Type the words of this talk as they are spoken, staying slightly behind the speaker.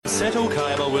Seto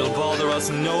Kaiba will bother us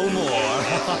no more.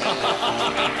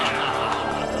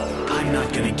 I'm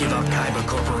not gonna give up Kaiba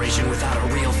Corporation without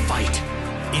a real fight.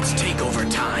 It's takeover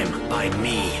time by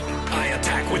me. I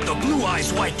attack with the Blue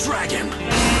Eyes White Dragon.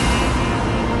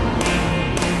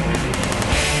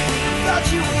 Thought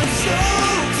you were so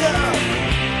dumb.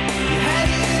 You had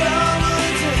it all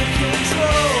under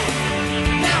control.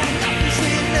 Now enough is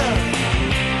enough.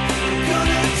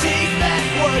 Gonna take back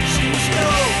what you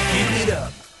stole. Give it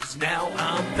up, 'cause now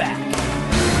I'm back.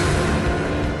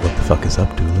 What the fuck is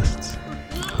up, duelists?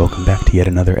 Welcome back to yet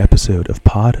another episode of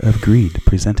Pod of Greed,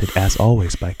 presented as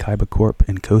always by Kaiba Corp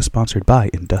and co-sponsored by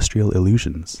Industrial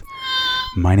Illusions.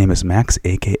 My name is Max,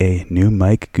 aka New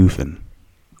Mike Goofin.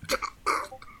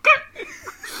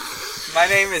 My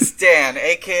name is Dan,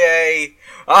 aka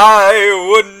I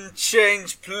wouldn't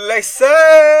change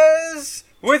places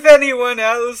with anyone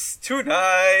else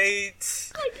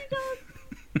tonight. I do not.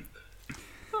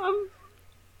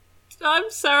 I'm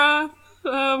Sarah,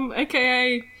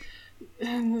 aka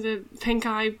the Pink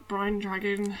Eye Brine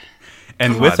Dragon.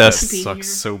 And God, with that us, sucks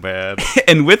so bad.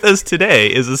 and with us today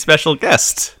is a special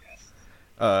guest.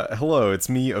 Hello, it's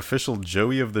me, official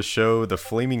Joey of the show, the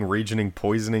flaming, raging,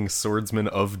 poisoning swordsman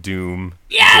of doom,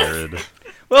 Jared.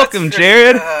 Welcome, That's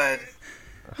Jared. good.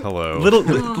 Hello.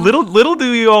 Little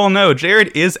do you all know,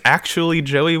 Jared is actually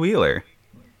Joey Wheeler,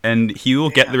 and he will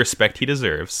get the respect he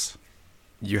deserves.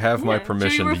 You have my Yeah,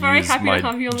 permission Joey, we're to very use happy to have you my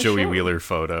on the Joey show. Wheeler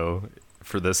photo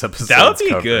for this episode. That would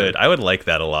be good. I would like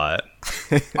that a lot.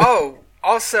 Oh,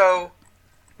 also,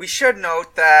 we should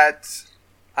note that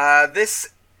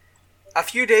a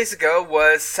few days ago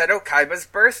was Seto Kaiba's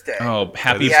birthday. Oh,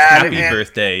 happy Yeah, and-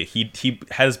 birthday! He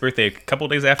had his birthday a couple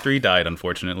days after he died.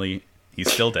 Unfortunately,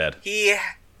 he's still dead. He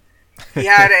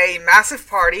had a massive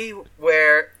party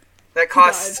that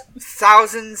cost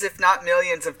thousands, if not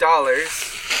millions, of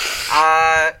dollars.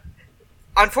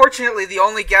 Unfortunately, the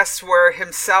only guests were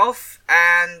himself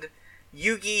and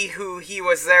Yugi, who he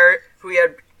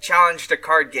had challenged a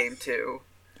card game to.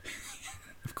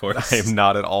 Of course, I am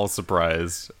not at all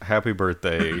surprised. Happy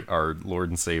birthday, our Lord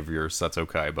and Savior, Seto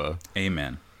Kaiba.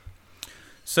 Amen.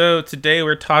 So today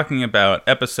we're talking about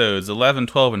episodes 11,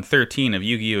 12, and 13 of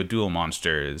Yu-Gi-Oh! Duel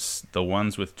Monsters, the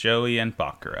ones with Joey and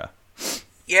Bakura.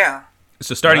 Yeah.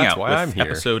 So starting That's out why with I'm here.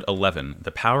 episode 11,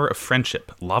 The Power of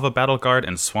Friendship, Lava Battle Guard,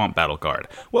 and Swamp Battle Guard.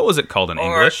 What was it called in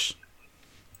Or- English?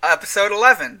 Episode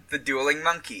 11, The Dueling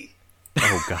Monkey.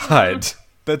 Oh God,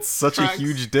 that's such a Tracks.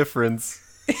 huge difference.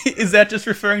 Is that just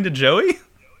referring to Joey?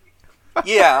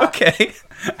 Yeah. Okay.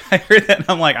 I heard that and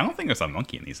I'm like, I don't think there's a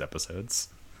monkey in these episodes.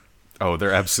 Oh,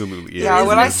 there absolutely is. Yeah,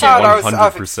 when I There's saw it, I was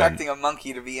 100%. expecting a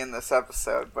monkey to be in this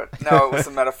episode, but no, it was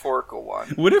a metaphorical one.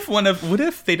 What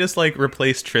if they just like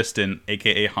replaced Tristan,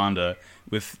 aka Honda,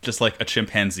 with just like a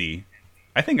chimpanzee?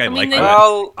 I think I'd like that.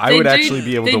 Well, I would actually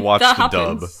be able to watch that the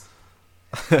dub. happens.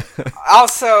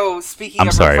 also, speaking I'm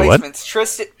of sorry, what? replacements,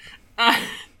 Tristan...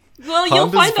 Well, you'll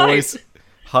Honda's find voice, out.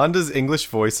 Honda's English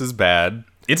voice is bad.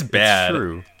 It's bad. It's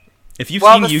true. If you've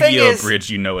Well, seen the thing Yu-Gi-Oh! is- Bridge,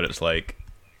 you know what it's like.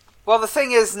 Well, the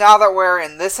thing is, now that we're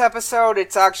in this episode,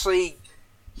 it's actually...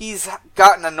 He's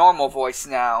gotten a normal voice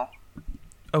now.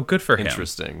 Oh, good for him.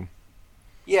 Interesting.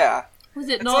 Yeah. Was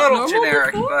it It's not a little normal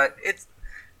generic, before? but it's...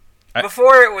 I-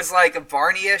 Before it was like a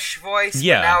Barney-ish voice,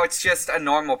 Yeah. but now it's just a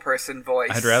normal person voice.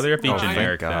 I'd rather it be Oh, thank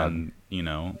generic God. than,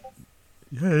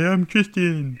 Hey, I'm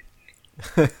Tristan.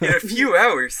 In a few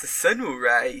hours, the sun will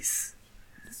rise.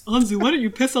 Hanzu, why don't you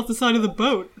piss off the side of the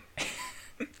boat?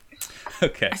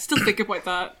 Okay. I still think about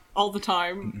that all the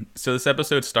time. So this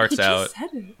episode starts He out... just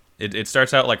said it. It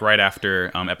starts out like right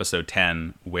after episode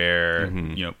 10, where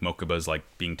Mokuba's like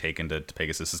being taken to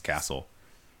Pegasus's castle,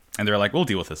 and they're like, "We'll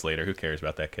deal with this later. Who cares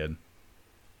about that kid?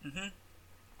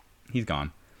 He's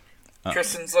gone."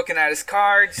 Tristan's looking at his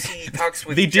cards. He talks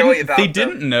with They Joey didn't. about They them.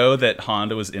 didn't know that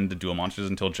Honda was into Duel Monsters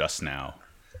until just now.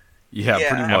 Yeah, Yeah.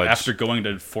 pretty much. After going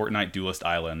to Fortnite Duelist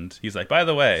Island, he's like, "By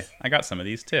the way, I got some of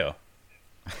these too."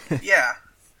 Yeah.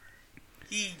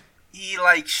 He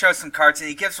like shows some cards and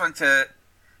he gives one to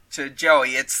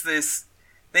Joey. It's this.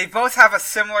 They both have a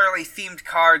similarly themed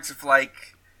cards of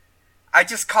like. I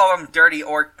just call them Dirty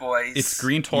Orc Boys. It's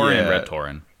Green Tauren and Yeah. Red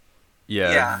Tauren.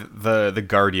 Yeah, Yeah. the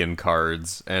Guardian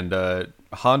cards, and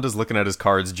Honda's looking at his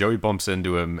cards. Joey bumps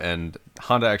into him, and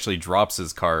Honda actually drops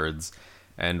his cards.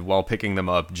 And while picking them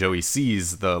up, Joey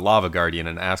sees the Lava Guardian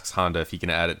and asks Honda if he can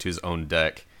add it to his own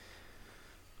deck.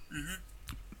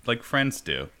 Like friends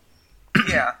do.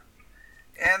 Yeah.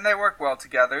 And they work well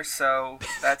together, so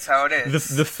that's how it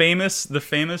is. The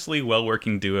famously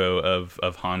well-working duo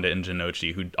of Honda and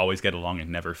Jinochi, who always get along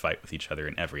and never fight with each other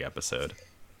in every episode.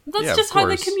 That's Yeah, of just how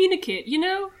they course. communicate, you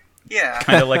know? Yeah.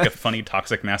 Kind of like a funny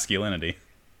toxic masculinity.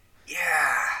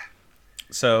 Yeah.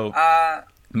 So,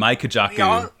 Mai Kajaku we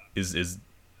all- is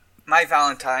My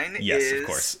Valentine yes, is... of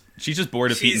course. She's just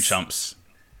bored of beating She's- chumps.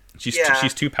 She's Yeah.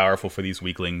 she's too powerful for these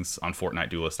weaklings on Fortnite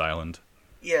Duelist Island.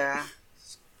 Yeah.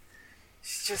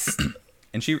 She's just...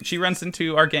 And she runs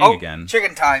into our gang Oh, again.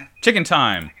 chicken time. Chicken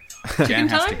time. Jan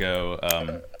has to time?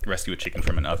 go rescue a chicken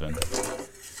from an oven.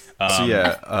 So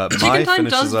yeah, Mai Chicken Time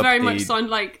finishes does up very a... much sound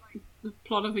like the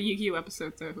plot of a Yu-Gi-Oh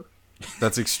episode, though.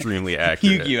 That's extremely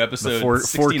accurate. Yu-Gi-Oh! Episode the four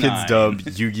 69. kids dub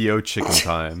Yu-Gi-Oh! Chicken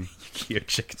Time. Cute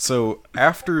chicken. So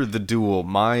after the duel,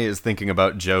 Mai is thinking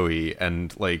about Joey,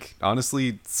 and like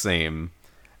honestly, same.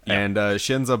 Yeah. And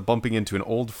she ends up bumping into an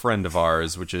old friend of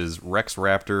ours, which is Rex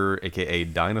Raptor, aka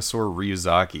Dinosaur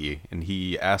Ryuzaki, and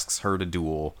he asks her to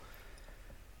duel.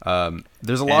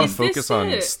 There's a lot of Is this focus on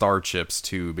it? star chips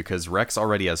too, because Rex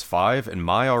already has 5 and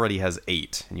Mai already has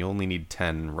 8, and you only need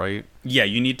 10, right? Yeah,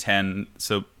 you need 10.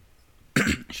 So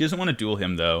she doesn't want to duel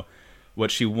him though. What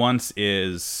she wants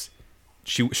is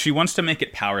she wants to make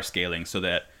it power scaling so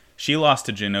that she lost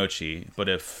to Jinochi, but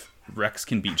if Rex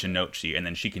can beat Jinochi and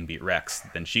then she can beat Rex,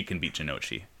 then she can beat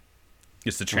Jinochi.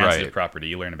 It's the transitive Right. property.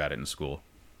 You learn about it in school.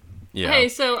 Yeah. Hey,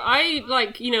 so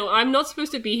I'm not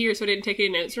supposed to be here, so I didn't take any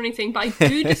notes or anything, but I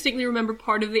do distinctly remember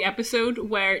part of the episode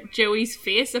where Joey's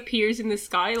face appears in the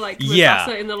sky, like Yeah.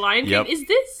 Mufasa in The Lion King. Yep. Is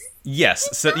this?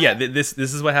 Yes. So yeah, this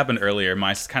is what happened earlier.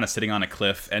 Mai's kind of sitting on a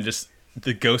cliff, and just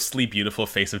the ghostly, beautiful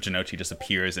face of Jinochi just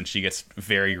appears, and she gets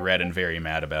very red and very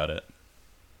mad about it.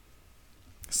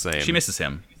 Same. She misses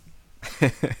him.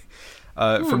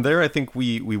 From there, I think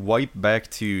we wipe back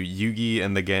to Yugi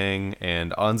and the gang,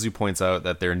 and Anzu points out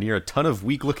that they're near a ton of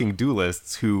weak-looking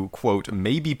duelists who, quote,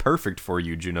 may be perfect for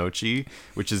you, Jinochi,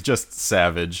 which is just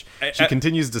savage. She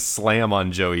continues to slam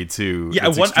on Joey, too. Yeah,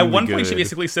 It's at one extremely point she good.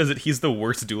 basically says that he's the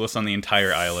worst duelist on the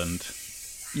entire island.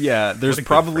 Yeah, there's What a good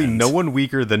probably friend. no one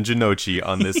weaker than Jinochi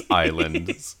on this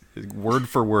island. Word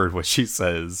for word what she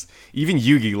says. Even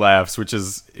Yugi laughs, which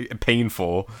is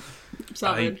painful.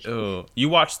 Savage. You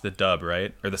watched the dub,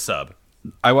 right? Or the sub?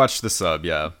 I watched the sub,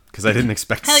 yeah, because I didn't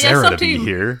expect Hell yeah, Sarah sub to be too.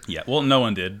 here. Yeah, well, no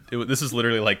one did. This is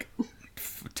literally like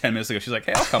 10 minutes ago. She's like,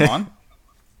 hey, I'll come on.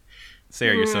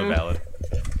 Sarah, you're so valid.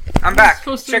 I'm back.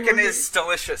 supposed to Chicken be- is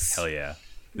delicious. Hell yeah.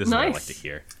 This is what I like Nice. to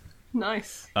hear.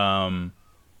 Nice.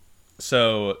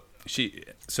 So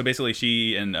basically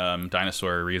she and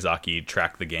Dinosaur Ryuzaki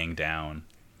track the gang down,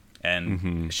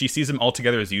 and she sees them all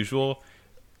together as usual,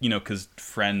 because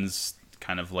friends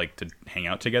kind of like to hang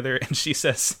out together, and she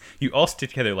says, you all stick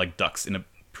together like ducks in a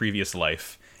previous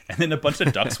life, and then a bunch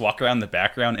of ducks walk around the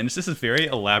background, and it's just a very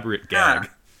elaborate gag.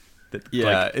 That,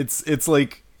 Yeah, like, it's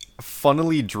like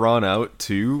funnily drawn out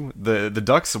too. The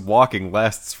ducks walking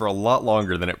lasts for a lot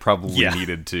longer than it probably Yeah.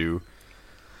 needed to.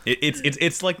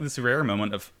 it's like this rare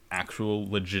moment of actual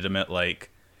legitimate like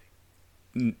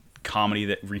comedy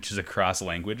that reaches across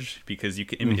language, because you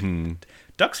can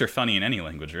ducks are funny in any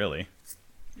language, really.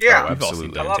 Yeah, Oh, We've all seen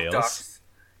absolutely. I love DuckTales. ducks.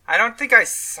 I don't think I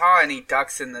saw any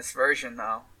ducks in this version,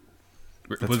 though.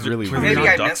 Was really were weird. there Maybe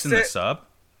I not ducks missed in the it. sub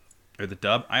or the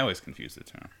dub? I always confuse the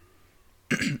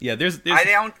two. Yeah, there's I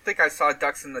don't think I saw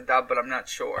ducks in the dub, but I'm not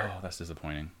sure. oh, that's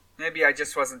disappointing. Maybe I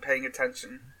just wasn't paying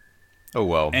attention. Oh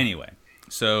well. Anyway,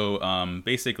 so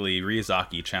basically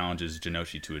Ryuzaki challenges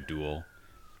Jinochi to a duel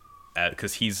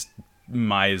because he's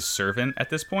Mai's servant at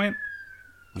this point.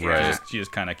 Right. She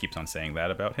just kind of keeps on saying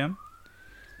that about him.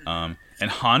 And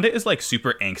Honda is like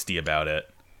super angsty about it.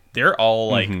 They're all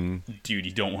like, dude,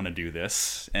 you don't want to do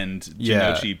this. And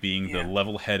Yeah. Jinochi, being the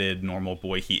level-headed, normal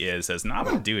boy he is, says, nah, I'm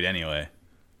going to do it anyway.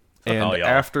 Fuck And all y'all.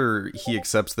 after he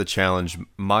accepts the challenge,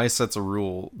 Mai sets a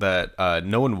rule that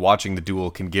no one watching the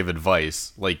duel can give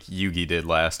advice, like Yugi did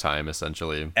last time,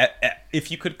 essentially.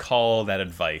 If you could call that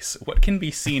advice, what can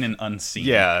be seen and unseen?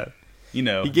 Yeah. You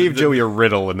know. He gave Joey a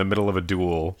riddle in the middle of a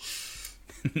duel.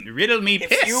 riddle me piss.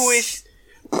 If you wish...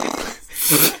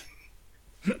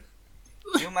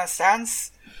 you must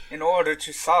answer... In order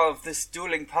to solve this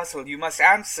dueling puzzle, you must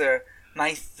answer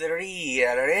my 3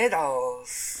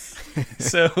 riddles.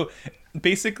 So,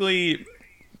 basically,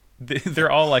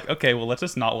 they're all like, okay, well, let's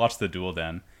just not watch the duel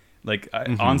then. Like,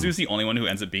 Anzu's the only one who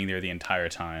ends up being there the entire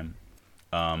time.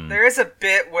 There is a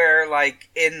bit where, like,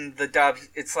 in the dub,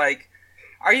 it's like,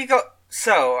 are you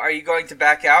going to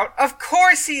back out? Of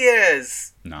course he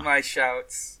is! No. My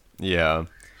shouts. Yeah.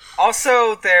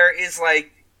 Also, there is,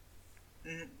 like,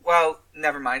 well,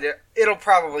 never mind it. It'll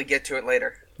probably get to it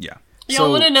later. Yeah. Y'all So,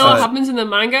 want to know what happens in the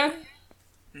manga?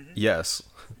 Yes.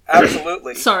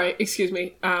 Absolutely. Sorry, excuse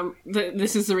me.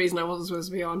 This is the reason I wasn't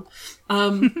supposed to be on.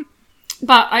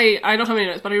 But I don't have any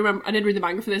notes, but I remember I did read the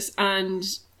manga for this, and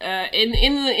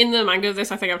in the manga of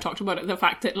this, I think I've talked about it, the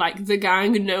fact that like the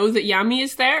gang know that Yami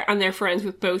is there and they're friends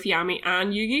with both Yami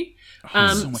and Yugi.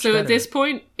 So at this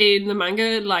point in the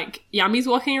manga, like Yami's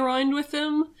walking around with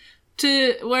them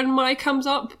to when Mai comes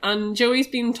up, and Joey's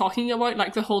been talking about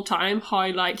like the whole time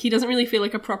how like he doesn't really feel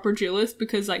like a proper duelist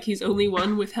because like he's only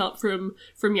won with help from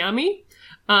Yami.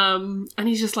 And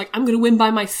he's just like, I'm gonna win by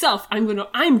myself. I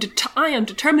am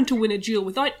determined to win a duel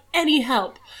without any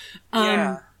help.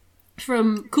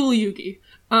 From Cool Yugi.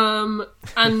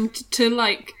 And to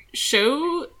like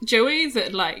show Joey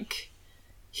that like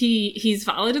he's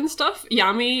valid and stuff,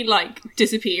 Yami like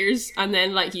disappears and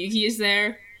then like Yugi is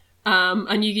there.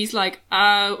 And Yugi's like,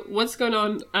 what's going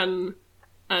on?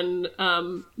 And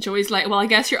Joey's like, well, I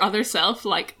guess your other self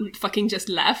like fucking just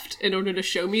left in order to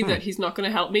show me that he's not going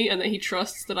to help me and that he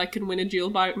trusts that I can win a duel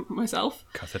by myself.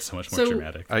 God, that's so much more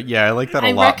dramatic. Yeah, I like that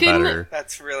a lot better.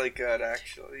 That's really good,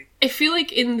 actually. I feel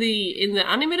like in the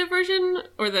animated version,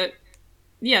 or the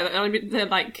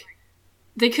like,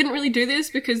 they couldn't really do this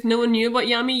because no one knew about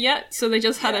Yami yet, so they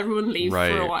just had everyone leave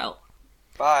for a while.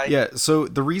 Bye. Yeah, so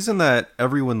the reason that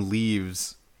everyone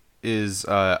leaves is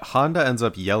Honda ends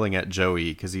up yelling at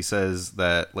Joey because he says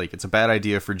that like it's a bad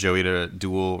idea for Joey to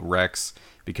duel Rex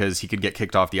because he could get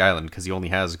kicked off the island because he only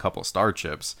has a couple star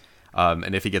chips.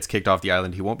 And if he gets kicked off the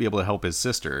island, he won't be able to help his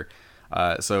sister.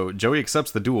 So Joey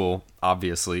accepts the duel,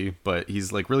 obviously, but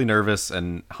he's like really nervous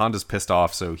and Honda's pissed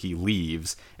off, so he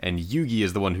leaves. And Yugi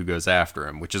is the one who goes after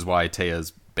him, which is why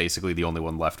Teia's basically the only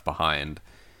one left behind.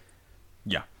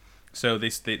 Yeah. So they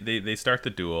start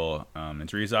the duel.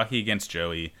 It's Ryuzaki against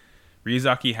Joey.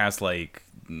 Ryuzaki has like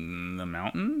the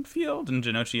mountain field, and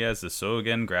Jinochi has the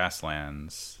Sogen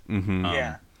grasslands.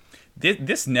 Yeah.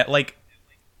 This net, like,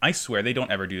 I swear they don't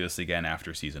ever do this again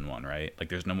after season 1, right? Like,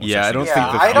 there's no more. Yeah, I don't think the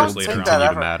I don't fields think continue that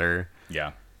to ever- matter.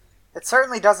 Yeah. It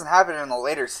certainly doesn't happen in the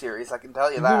later series, I can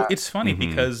tell you that. Well, it's funny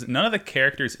because none of the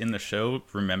characters in the show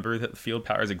remember that the field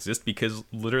powers exist because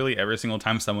literally every single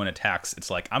time someone attacks, it's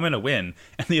like, I'm going to win.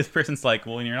 And the other person's like,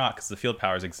 well, you're not because the field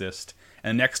powers exist.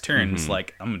 And the next turn, it's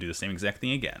like, I'm going to do the same exact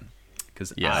thing again.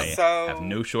 Because I have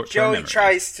no short-term Joey memory.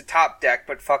 tries to top deck,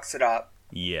 but fucks it up.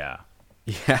 Yeah.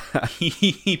 Yeah.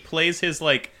 He plays his,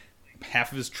 like,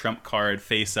 half of his trump card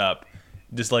face up,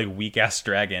 just, like, weak-ass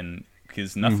dragon,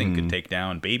 because nothing could take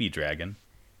down Baby Dragon.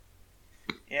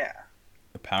 Yeah.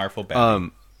 The powerful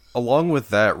baby. Along with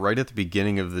that, right at the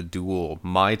beginning of the duel,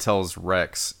 Mai tells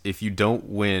Rex, if you don't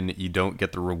win, you don't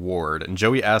get the reward. And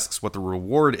Joey asks what the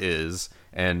reward is,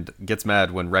 and gets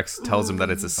mad when Rex tells him that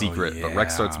it's a secret, but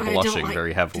Rex starts blushing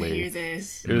very heavily.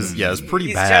 This. It was pretty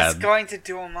He's bad. just going to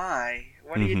duel Mai.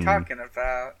 What are you talking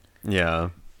about? Yeah.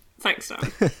 Thanks, Tom.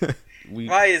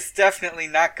 Mai is definitely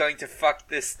not going to fuck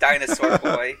this dinosaur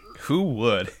boy. Who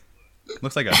would?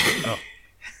 Looks like a... Oh.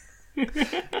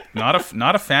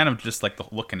 Not a fan of just, like,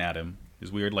 looking at him.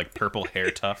 His weird, like, purple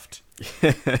hair tuft.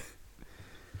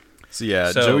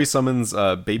 So Joey summons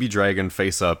Baby Dragon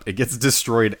face up. It gets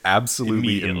destroyed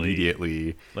absolutely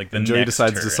immediately. Like and Joey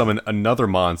decides to summon another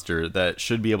monster that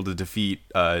should be able to defeat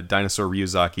Dinosaur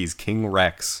Ryuzaki's King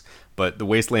Rex. But the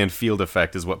Wasteland Field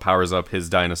effect is what powers up his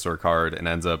dinosaur card and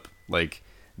ends up, like,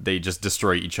 they just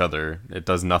destroy each other. It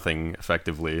does nothing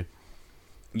effectively.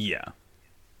 Yeah.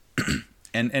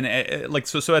 and like,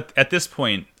 so at this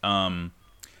point,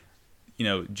 you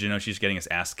know, Jinochi's getting his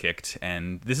ass kicked,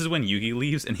 and this is when Yugi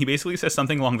leaves, and he basically says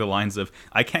something along the lines of,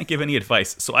 I can't give any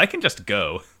advice, so I can just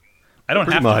go. I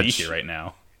don't have to be here right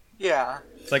now. Yeah.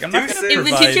 It's like, I'm not going to If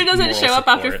the teacher doesn't show up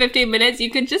after 15 minutes,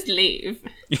 you could just leave.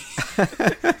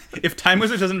 If Time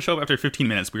Wizard doesn't show up after 15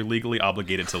 minutes, we're legally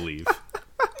obligated to leave.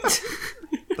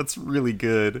 That's really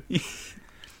good.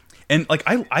 And, like,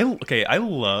 I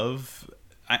love...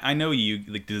 I know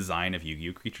the design of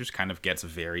Yu-Gi-Oh! Creatures kind of gets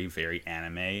very, very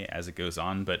anime as it goes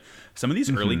on, but some of these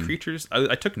early creatures,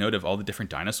 I took note of all the different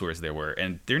dinosaurs there were,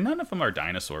 and none of them are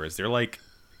dinosaurs. They're like,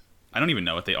 I don't even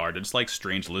know what they are. They're just like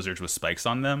strange lizards with spikes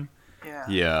on them.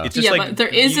 Yeah. It's just like, but there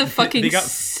is a fucking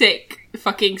sick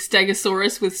fucking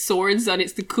Stegosaurus with swords, and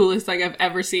it's the coolest thing I've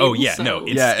ever seen. Oh, yeah, so. no.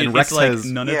 and Rex it's like has...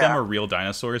 none of them are real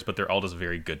dinosaurs, but they're all just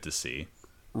very good to see.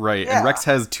 Right, and Rex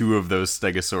has 2 of those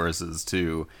Stegosauruses,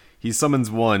 too. He summons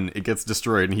one, it gets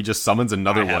destroyed, and he just summons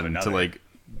another one to, like,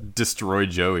 destroy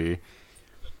Joey.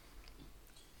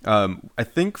 I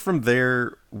think from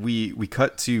there, we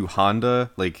cut to Honda,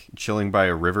 like, chilling by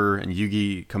a river, and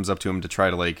Yugi comes up to him to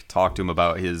try to, like, talk to him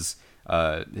about his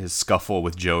scuffle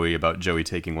with Joey, about Joey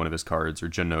taking one of his cards, or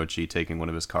Jinochi taking one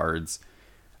of his cards.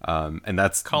 And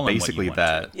that's basically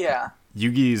that. Yeah.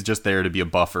 Yugi's just there to be a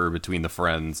buffer between the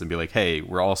friends and be like, hey,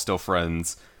 we're all still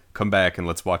friends. Come back and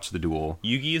let's watch the duel.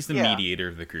 Yugi is the mediator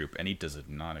of the group, and he does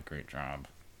not a great job.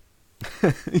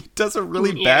 He does a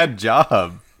really bad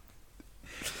job.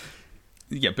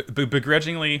 Yeah, but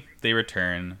begrudgingly they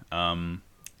return. And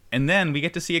then we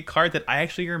get to see a card that I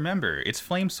actually remember. It's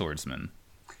Flame Swordsman.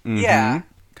 Mm-hmm. Yeah.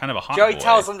 Kind of a hot Joey boy.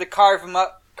 tells him to carve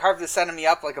this enemy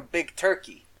up like a big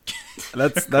turkey.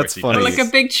 That's he funny. Like a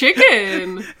big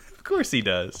chicken. Of course he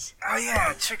does. Oh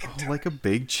yeah, chicken. Like a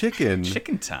big chicken.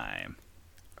 Chicken time.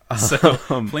 So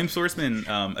Flame Swordsman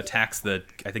attacks I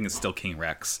think it's still King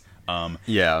Rex.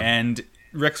 Yeah. And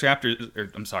Rex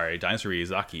Raptor, Dinosaur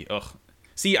Ryuzaki. Ugh.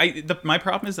 See, my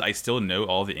problem is that I still know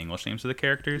all the English names of the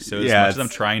characters, so as much as I'm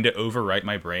trying to overwrite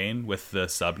my brain with the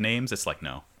sub names, it's like,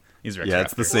 no. He's Rex Raptor.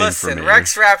 It's the same Listen, for me.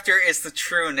 Rex Raptor is the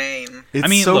true name.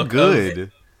 It's so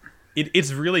good.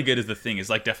 It's really good as the thing. It's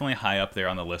like definitely high up there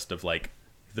on the list of like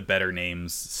the better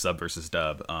names sub versus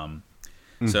dub.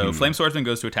 So Flame Swordsman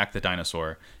goes to attack the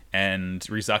dinosaur, and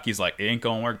Ryuzaki's like, it ain't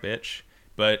gonna work, bitch.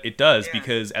 But it does,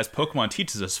 because as Pokemon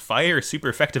teaches us, fire is super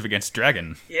effective against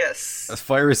dragon. Yes.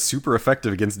 Fire is super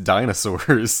effective against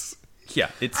dinosaurs. Yeah,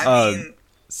 it's I mean,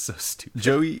 so stupid.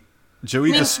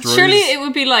 Joey destroys... Surely it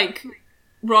would be like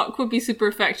rock would be super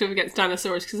effective against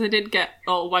dinosaurs because they did get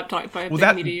all wiped out by a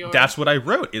big meteor. That's what I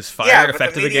wrote. Is fire Yeah, but the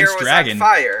effective meteor against was on dragon?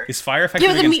 fire. Is fire effective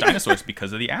Yeah, against dinosaurs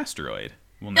because of the asteroid?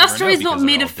 We'll never know Asteroid's not because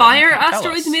made they're of all dead and fire. can't tell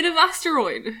Asteroid's us. made of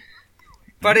asteroid.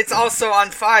 But it's also on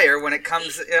fire when it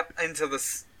comes into the.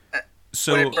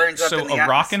 So, when it burns up in the a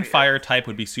rock and atmosphere. fire type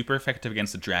would be super effective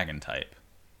against the dragon type.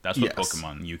 That's what Yes.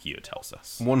 Pokemon Yu-Gi-Oh tells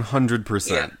us.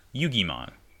 100%.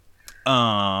 Yu-Gi-Mon.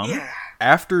 Yeah.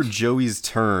 After Joey's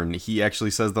turn, he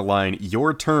actually says the line,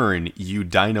 "Your turn, you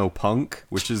dino punk,"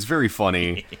 which is very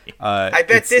funny. I bet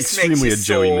it's this makes extremely you a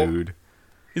Joey sore. mood.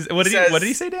 What Says- did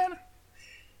he say, Dan?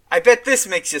 I bet this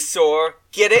makes you sore.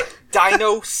 Get it?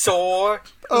 Dinosaur.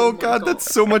 Oh god, that's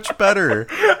so much better.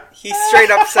 He straight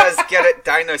up says, "Get it,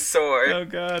 dinosaur." Oh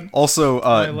god. Also,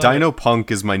 love Dino Punk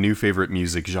is my new favorite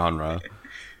music genre.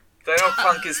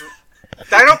 Dinopunk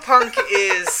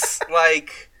is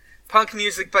like punk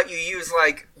music, but you use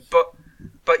like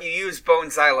but you use bone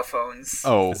xylophones.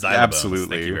 Oh, Xylobones,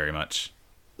 absolutely. Thank you very much.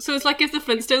 So it's like if the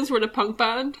Flintstones were in a punk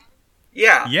band.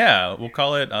 Yeah. Yeah, we'll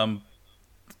call it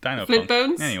Dino Flint Punk.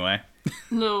 Bones? Anyway.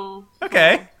 No.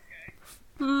 Okay.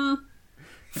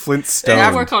 Flintstone.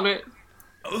 I'll work on it.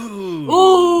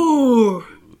 Ooh.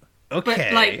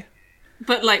 Okay.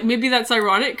 But maybe that's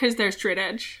ironic because they're straight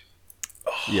edge.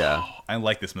 Yeah. I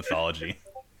like this mythology.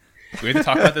 We have to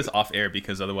talk about this off air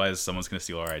because otherwise someone's going to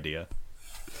steal our idea.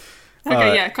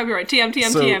 Okay, yeah, copyright. TM.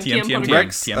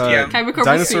 Rex, Kyber Dinosaur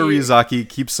Corpus Ryuzaki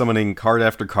keeps summoning card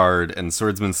after card, and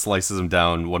Swordsman slices them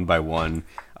down one by one.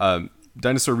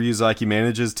 Dinosaur Ryuzaki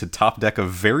manages to top deck a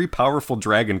very powerful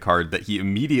dragon card that he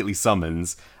immediately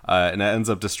summons, and that ends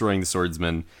up destroying the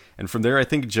Swordsman. And from there, I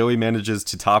think Joey manages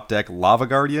to top deck Lava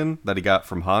Guardian that he got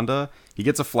from Honda. He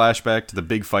gets a flashback to the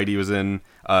big fight he was in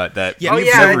that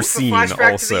we've never it's the seen.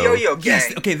 flashback Also, to the Yo-Yo Gang.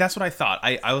 Yes, okay, that's what I thought.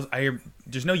 I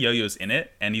there's no yo-yos in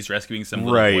it, and he's rescuing some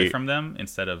little boy Right. from them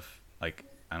instead of, like,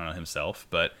 I don't know, himself.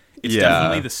 But it's Yeah.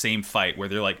 definitely the same fight where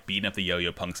they're, like, beating up the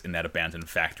yo-yo punks in that abandoned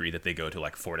factory that they go to,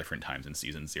 like, 4 different times in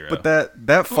Season 0. But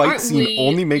that fight aren't scene we,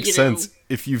 only makes you know- sense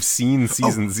if you've seen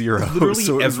Season 0. literally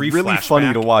So it's every really funny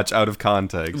flashback- to watch out of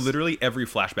context. Literally every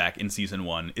flashback in Season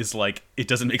 1 is, like, it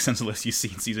doesn't make sense unless you've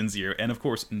seen Season 0. And, of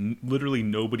course, literally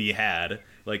nobody had,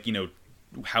 like, you know,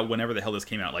 whenever the hell this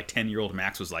came out, like, 10-year-old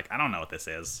Max was like, I don't know what this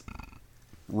is.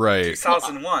 Right.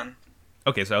 2001.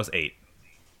 Okay, so I was 8.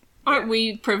 Aren't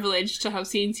we privileged to have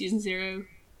seen Season 0?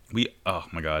 Oh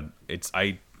my god,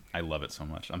 I love it so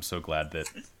much. I'm so glad that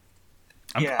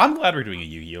Yeah. I'm glad we're doing a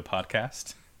Yu-Gi-Oh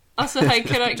podcast Also, hey,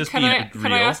 can I Just can being I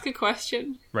can I real. ask a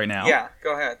question? right now. Yeah,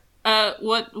 go ahead.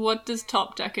 What does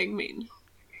top decking mean?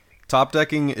 Top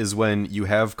decking is when you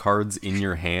have cards in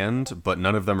your hand, but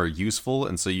none of them are useful,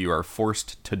 and so you are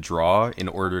forced to draw in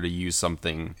order to use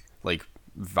something, like,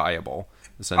 viable,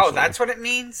 essentially. Oh, that's what it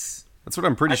means? That's what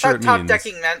I'm pretty I sure thought it top means.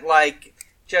 decking meant like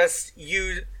just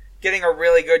you getting a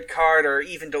really good card or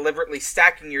even deliberately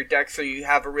stacking your deck so you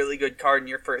have a really good card in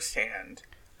your first hand.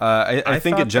 I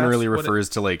think thought it generally that's what refers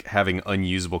to, like, having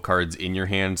unusable cards in your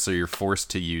hand, so you're forced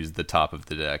to use the top of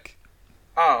the deck.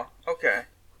 Oh, okay.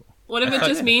 What if it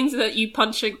just means that you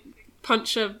punch a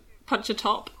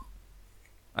top?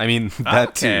 I mean, that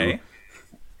Okay. too.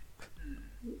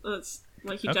 That's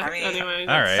like you Okay. deck I mean- anyway.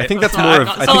 All right. I think that's Sorry, more of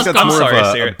I I think got- that's I'm more sorry, of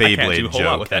a Sarah. I can't do Beyblade a whole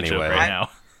lot joke with that anyway. joke right now.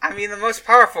 I mean, the most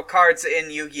powerful cards in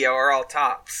Yu-Gi-Oh! Are all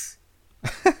tops.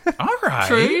 All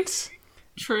right.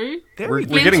 True. We're Flame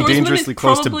getting Swordsman dangerously is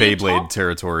close to probably a Beyblade top.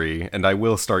 territory, and I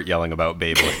will start yelling about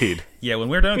Beyblade. Yeah, when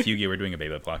we're done with Yu-Gi-Oh, we're doing a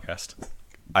Beyblade podcast.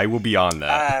 I will be on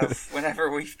that. Whenever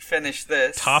we finish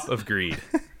this. Top of greed.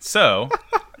 So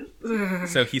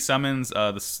he summons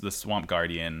the Swamp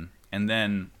Guardian, and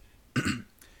then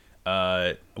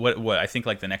what I think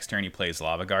like the next turn he plays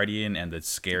Lava Guardian, and the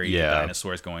scary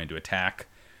dinosaur is going to attack,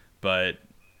 but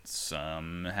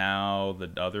somehow the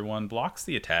other one blocks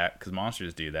the attack because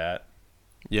monsters do that.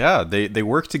 Yeah, they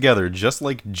work together just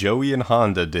like Joey and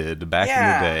Honda did back in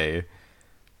the day.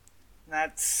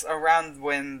 That's around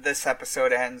when this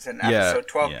episode ends and episode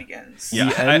 12 begins.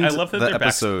 Yeah, I love that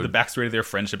the backstory of their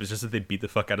friendship is just that they beat the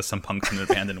fuck out of some punks in an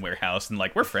abandoned warehouse and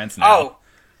like, we're friends now. Oh,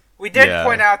 we did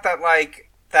point out that Rex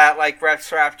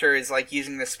Raptor is like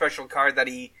using this special card that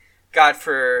he got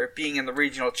for being in the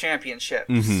regional championships.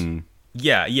 Mm-hmm.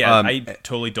 Yeah, I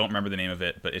totally don't remember the name of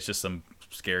it, but it's just some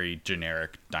scary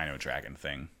generic Dino Dragon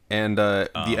thing. And the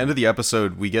end of the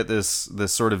episode, we get this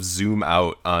sort of zoom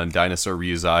out on Dinosaur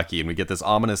Ryuzaki, and we get this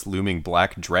ominous looming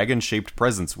black dragon-shaped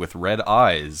presence with red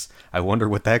eyes. I wonder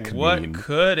what that could mean. What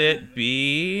could it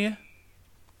be?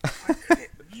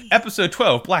 Episode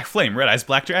 12, Black Flame, Red Eyes,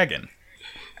 Black Dragon.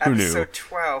 Who knew? Episode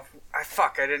 12. I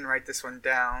didn't write this one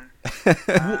down.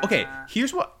 Okay,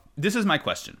 this is my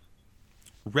question.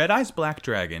 Red Eyes Black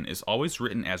Dragon is always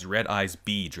written as Red Eyes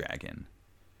B Dragon.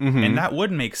 Mm-hmm. And that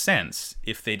would make sense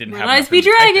if they didn't have Red Eyes B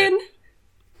Dragon.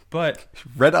 But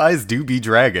Red Eyes do be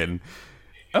dragon.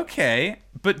 Okay,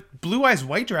 but Blue Eyes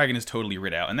White Dragon is totally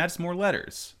writ out, and that's more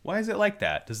letters. Why is it like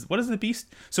that? What does the B?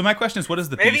 So my question is, what does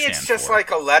the B stand for? Maybe it's just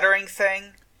like a lettering thing.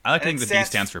 I like to think the B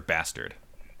stands for bastard.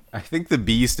 I think the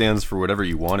B stands for whatever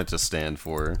you want it to stand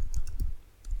for.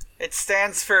 It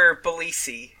stands for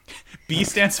Belisi. B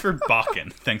stands for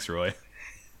Bakken. Thanks, Roy.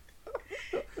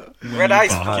 Red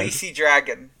Eyes Belisi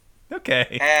Dragon.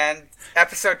 Okay. And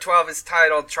episode 12 is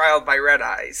titled Trial by Red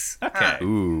Eyes. Okay.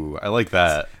 Ooh, I like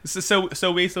that. So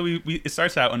it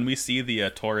starts out and we see the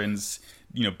Taurens,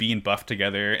 being buffed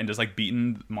together and just like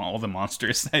beating all the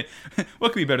monsters.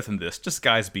 What could be better than this? Just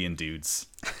guys being dudes.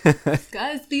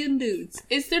 Guys being dudes.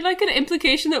 Is there like an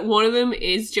implication that one of them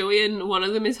is Joey and one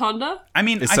of them is Honda? I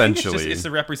mean, essentially, I think it's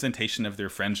a representation of their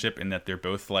friendship in that they're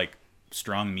both like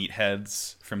strong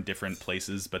meatheads from different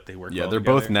places, but they work. Yeah, well they're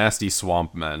together. both nasty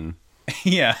swamp men.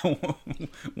 Yeah,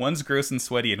 one's gross and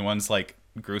sweaty, and one's like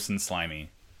gross and slimy.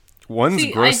 One's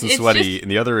gross and sweaty, and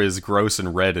the other is gross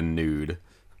and red and nude.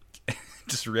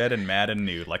 Just red and mad and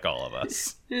nude, like all of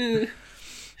us.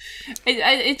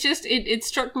 It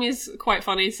struck me as quite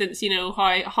funny since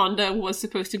how Honda was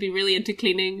supposed to be really into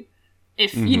cleaning.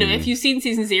 If if you've seen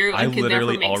season 0 and can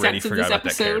therefore make sense of this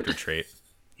episode. That character trait.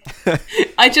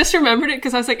 I just remembered it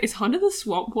because I was like, is Honda the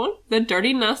swamp one? The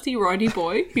dirty, nasty, rowdy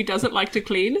boy who doesn't like to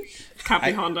clean? Can't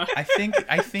be Honda. I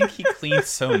think he cleaned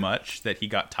so much that he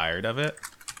got tired of it.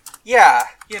 Yeah,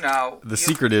 The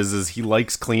secret is he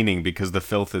likes cleaning because the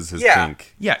filth is his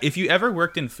kink. Yeah, if you ever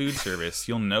worked in food service,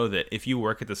 you'll know that if you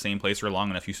work at the same place for long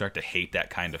enough, you start to hate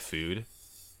that kind of food.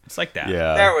 It's like that.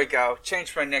 Yeah. There we go.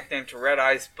 Changed my nickname to Red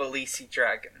Eyes Belisi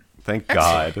Dragon. Thank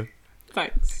God.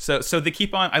 Thanks. So they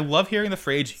keep on. I love hearing the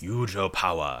phrase Yujo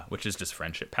power, which is just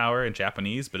friendship power in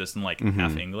Japanese, but it's in like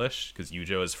half English because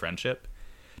Yujo is friendship.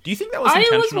 Do you think that was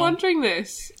intentional? I was wondering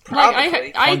this.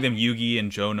 Probably. Calling them Yugi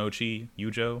and Jonochi,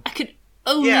 Yujo. I could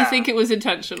only think it was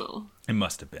intentional. It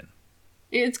must have been.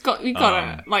 We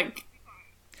gotta like.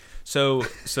 So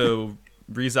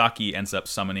Ryuzaki ends up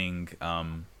summoning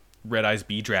Red Eyes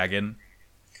B Dragon.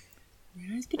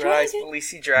 Red Eyes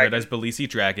Belisi Dragon. Red Eyes Belisi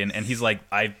Dragon, and he's like,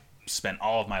 I spent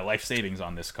all of my life savings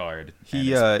on this card.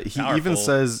 He even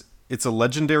says it's a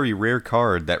legendary rare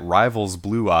card that rivals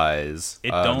Blue Eyes.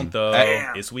 It don't though.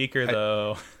 It's weaker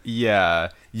though. Yeah,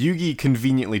 Yugi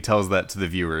conveniently tells that to the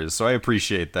viewers, so I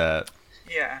appreciate that.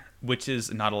 Yeah. Which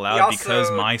is not allowed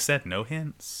because Mai said no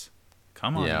hints.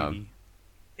 Come on, Yugi.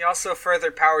 He also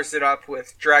further powers it up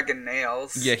with dragon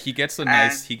nails. Yeah, he gets some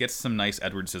nice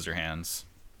Edward Scissorhands.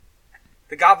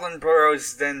 The Goblin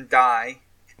Burrows then die.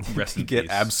 Rest in get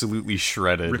peace. Absolutely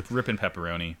shredded. Ripping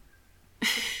pepperoni.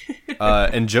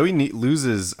 And Joey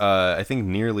loses, I think,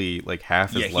 nearly like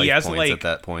half his life points at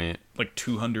that point. Like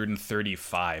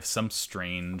 235, some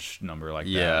strange number like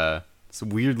that. Yeah, it's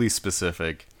weirdly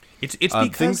specific. It's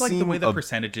because like the way the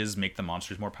percentages make the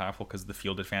monsters more powerful because of the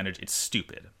field advantage. It's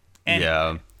stupid. Anyway.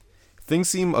 Yeah. Things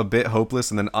seem a bit hopeless,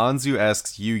 and then Anzu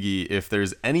asks Yugi if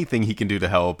there's anything he can do to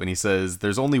help, and he says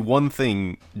there's only one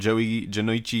thing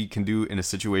Jonoichi can do in a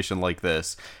situation like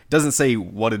this. Doesn't say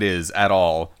what it is at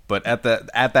all, but at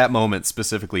that moment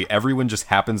specifically, everyone just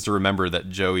happens to remember that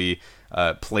Joey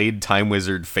played Time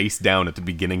Wizard face down at the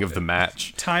beginning of the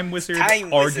match. Time Wizard,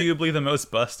 arguably the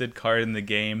most busted card in the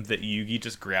game that Yugi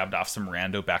just grabbed off some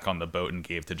rando back on the boat and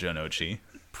gave to Jonoichi.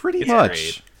 Pretty much.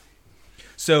 Great.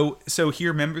 So he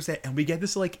remembers that, and we get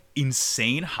this like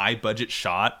insane high budget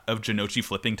shot of Janochi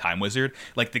flipping Time Wizard.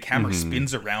 Like the camera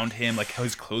spins around him, like how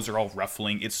his clothes are all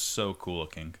ruffling. It's so cool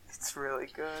looking. It's really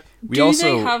good. Do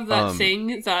they have that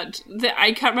thing that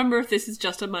I can't remember if this is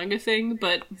just a manga thing,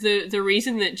 but the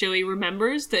reason that Joey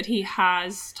remembers that he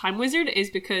has Time Wizard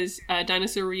is because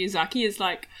Dinosaur Ryuzaki is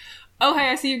like, oh, hey,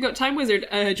 I see you've got Time Wizard.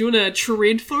 Do you want to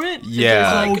trade for it?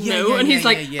 Yeah. And Joey's like, no. And he's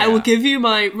like, I will give you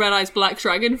my Red Eyes Black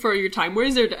Dragon for your Time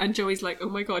Wizard. And Joey's like, oh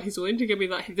my god, he's willing to give me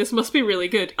that. This must be really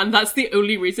good. And that's the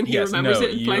only reason he remembers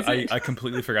it and plays it. I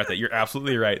completely forgot that. You're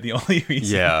absolutely right. The only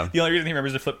reason he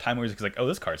remembers to flip Time Wizard is like, oh,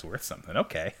 this card's worth something.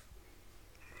 Okay.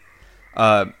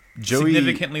 Joey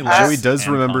does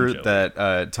remember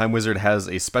that Time Wizard has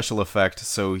a special effect,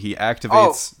 so he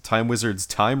activates Time Wizard's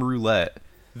Time Roulette.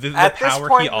 The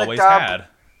power he always had.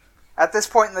 At this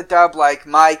point in the dub, like,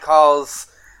 Mai calls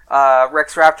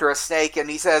Rex Raptor a snake, and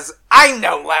he says, I'm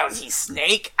no lousy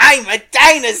snake, I'm a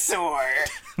dinosaur!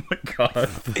 Oh my god.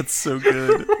 That's so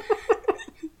good.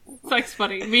 Thanks,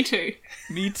 buddy. Me too.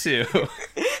 Me too.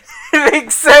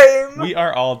 Same! We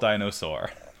are all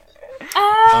dinosaur.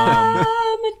 I'm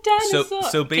a dinosaur.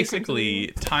 So basically,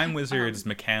 Time Wizard's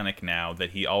mechanic now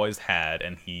that he always had,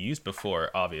 and he used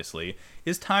before, obviously,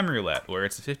 is Time Roulette, where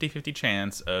it's a 50-50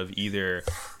 chance of either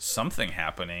something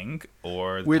happening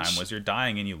or the Time Wizard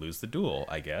dying and you lose the duel,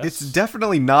 I guess. It's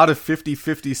definitely not a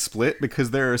 50-50 split because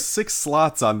there are 6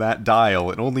 slots on that dial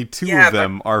and only 2 of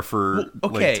them are for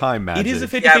like time magic. It is a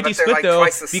 50-50 split like though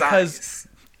because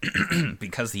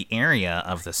because the area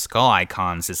of the skull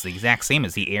icons is the exact same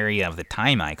as the area of the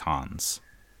time icons.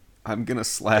 I'm gonna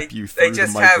slap you through the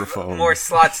microphone. They just have more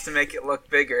slots to make it look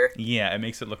bigger. Yeah, it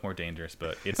makes it look more dangerous,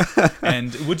 but it's...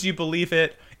 And would you believe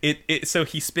it? So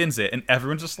he spins it, and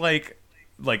everyone's just like,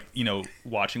 you know,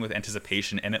 watching with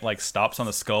anticipation, and it, like, stops on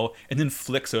the skull, and then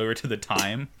flicks over to the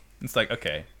time. It's like,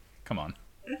 okay, come on.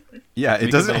 Yeah,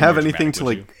 it doesn't have anything to,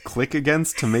 like, click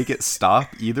against to make it stop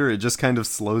either. It just kind of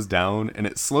slows down, and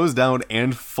it slows down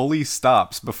and fully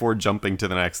stops before jumping to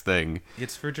the next thing.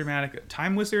 It's for dramatic...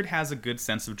 Time Wizard has a good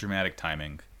sense of dramatic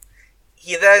timing.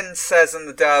 He then says in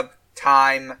the dub,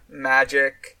 time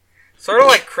magic. Sort of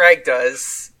like Craig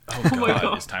does. Oh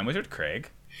god, is Time Wizard Craig?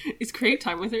 Is Craig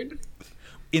Time Wizard?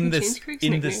 In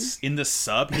the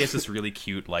sub, he has this really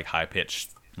cute, like, high-pitched,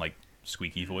 like,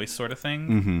 squeaky voice sort of thing.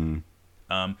 Mm-hmm.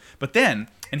 But then,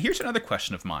 and here's another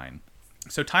question of mine.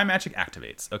 So time magic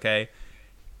activates, okay?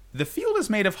 The field is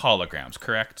made of holograms,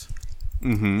 correct?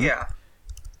 Mm-hmm. Yeah.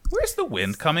 Where's the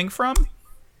wind coming from?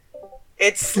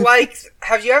 It's like,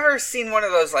 have you ever seen one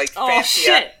of those, like, fancy... Oh,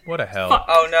 shit! What a hell.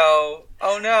 Oh,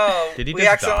 no. Did he we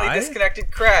just accidentally die?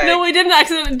 disconnected Craig. No, we didn't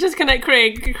accidentally disconnect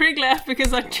Craig. Craig left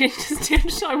because I changed his name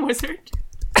to Time Wizard.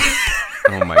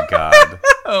 Oh my god.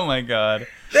 Oh my god.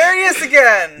 There he is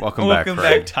again! Welcome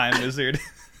back, Time Wizard.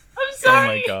 I'm sorry! Oh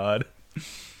my god.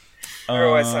 Where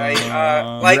was I?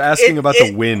 You're asking about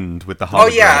the wind with the holograms. Oh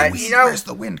yeah, you know, where's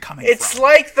the wind coming it's from?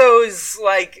 like those,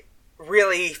 like,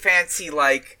 really fancy,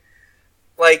 like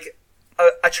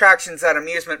attractions at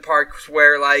amusement parks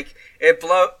where, like, it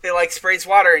like sprays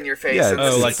water in your face. Yeah,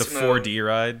 and like the smooth. 4D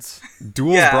rides.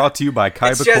 Duels brought to you by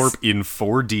Kaiba Corp in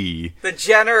 4D. The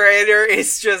generator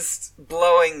is just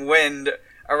blowing wind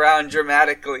around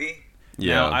dramatically.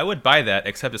 Yeah, now, I would buy that,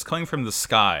 except it's coming from the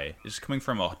sky. It's coming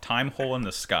from a time hole in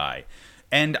the sky.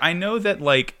 And I know that,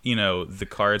 like, you know, the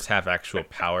cards have actual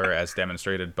power as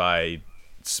demonstrated by,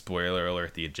 spoiler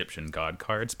alert, the Egyptian god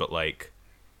cards, but, like,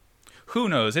 who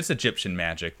knows? It's Egyptian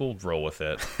magic. We'll roll with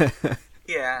it.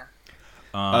 Yeah.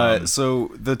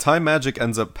 So the time magic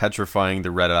ends up petrifying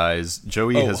the Red Eyes.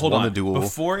 Joey has won the duel.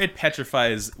 Before it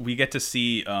petrifies, we get to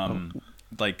see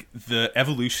like the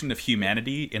evolution of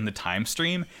humanity in the time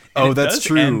stream. And that's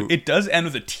true. It does end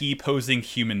with a T-posing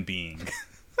human being.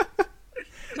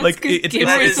 Like it's the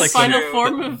like final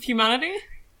form of humanity,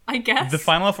 I guess. The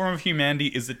final form of humanity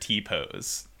is a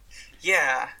T-pose.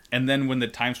 Yeah. And then when the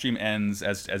time stream ends,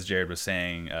 as Jared was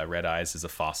saying, Red Eyes is a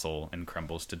fossil and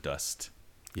crumbles to dust.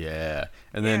 Yeah.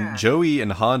 And then Joey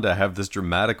and Honda have this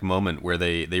dramatic moment where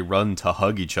they run to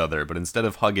hug each other, but instead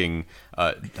of hugging,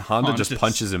 Honda just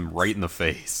punches him right in the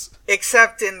face.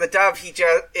 Except in the dub,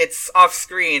 it's off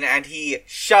screen and he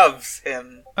shoves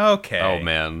him. Okay. Oh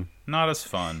man, not as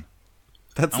fun.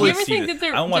 That's I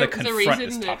want to confront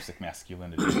this toxic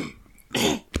masculinity.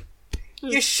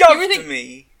 You shoved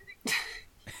me.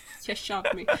 Just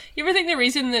shoved me. You ever think the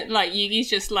reason that, like, Yugi's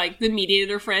just, like, the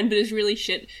mediator friend but is really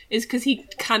shit is because he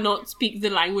cannot speak the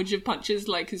language of punches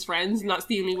like his friends, and that's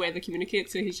the only way they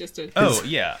communicate, so he's just a...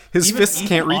 His fists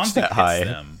can't reach that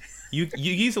high.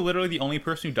 Yugi's literally the only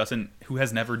person who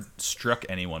has never struck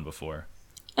anyone before.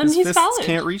 His he's fists valid.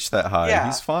 can't reach that high. Yeah.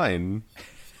 He's fine.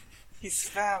 He's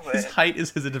valid. His height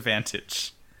is his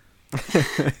advantage.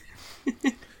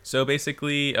 So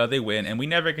basically, they win, and we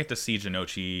never get to see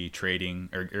Jinochi trading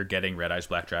or getting Red Eyes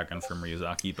Black Dragon from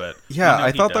Ryuzaki. But Yeah, we know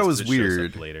I he thought that does, was 'cause it shows up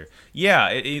weird. later. Yeah,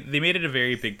 they made it a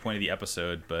very big point of the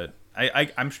episode, but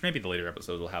I'm sure maybe the later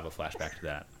episodes will have a flashback to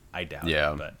that. I doubt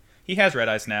Yeah. it, but he has Red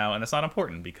Eyes now, and that's not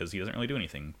important because he doesn't really do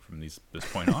anything from this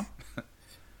point on.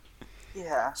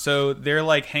 Yeah. So they're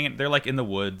like hanging. They're like in the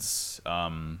woods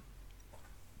after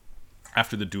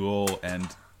the duel,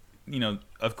 and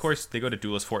of course, they go to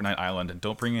Duelist Fortnite Island and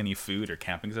don't bring any food or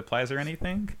camping supplies or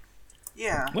anything.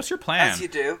 Yeah. What's your plan? As you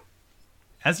do.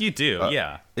 As you do,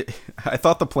 yeah. I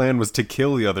thought the plan was to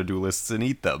kill the other duelists and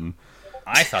eat them.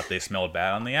 I thought they smelled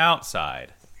bad on the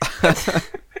outside.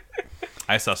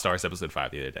 I saw Star Wars Episode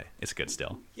 5 the other day. It's good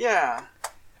still. Yeah.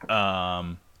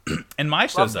 And Mai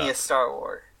Love shows me a up. Star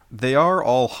Wars. They are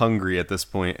all hungry at this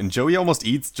point, and Joey almost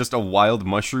eats just a wild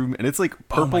mushroom, and it's like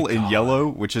purple and God. yellow,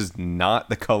 which is not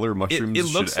the color mushrooms It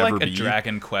looks should ever like a be.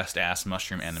 Dragon Quest ass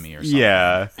mushroom enemy or something.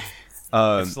 Yeah.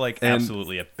 It's like and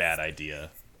absolutely a bad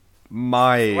idea.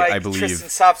 Mai, Like I believe. Tristan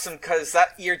stops him because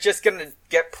you're just gonna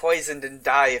get poisoned and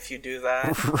die if you do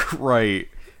that. Right.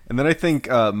 And then I think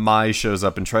Mai shows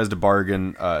up and tries to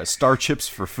bargain star chips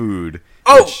for food.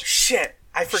 Oh which- shit!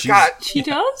 I forgot. She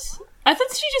does? I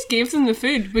thought she just gave them the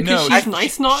food because No, she's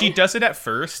nice now. She does it at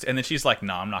first, and then she's like,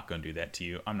 "No, I'm not going to do that to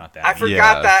you. I'm not that." I mean."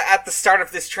 forgot Yeah. that at the start of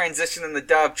this transition in the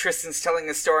dub, Tristan's telling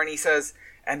a story and he says,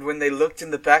 "And when they looked in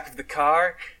the back of the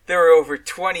car, there were over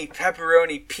 20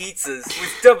 pepperoni pizzas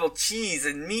with double cheese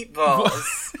and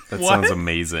meatballs." That What? sounds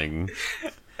amazing.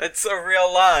 It's a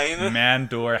real line. Man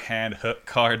door, hand hook,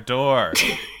 car door.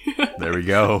 There we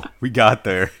go. We got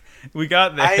there. We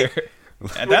got there.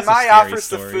 And When that's a Mai scary offers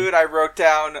the story. food, I wrote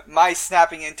down Mai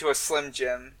snapping into a Slim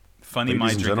Jim. Funny Mai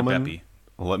Ladies and drink a gentlemen, Beppy.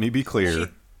 let me be clear.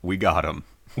 We got him.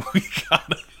 We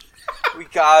got him. We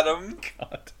got him.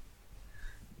 God.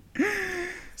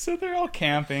 So they're all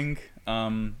camping.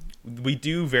 We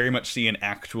do very much see an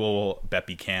actual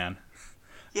Beppy can.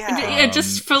 Yeah. It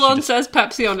just full on says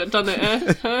Pepsi on it, doesn't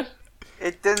it?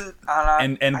 It didn't.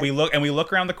 And we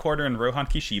look around the corner and Rohan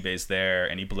Kishibe's there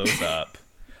and he blows up.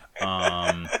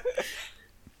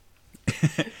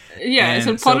 Yeah, it's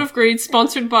a And Pot so- of Greed,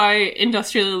 sponsored by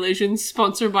Industrial Illusions,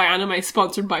 sponsored by Anime,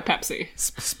 sponsored by Pepsi.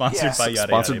 Sponsored Yes. by Yada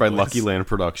Sponsored by Yada Boys. Lucky Land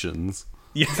Productions.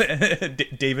 Yeah,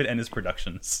 David and his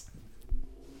productions.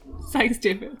 Thanks,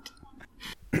 David.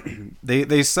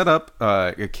 They set up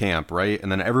a camp, right?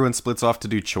 And then everyone splits off to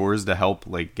do chores to help,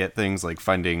 like, get things like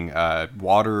finding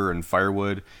water and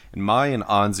firewood. And Mai and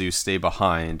Anzu stay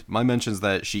behind. Mai mentions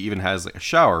that she even has like a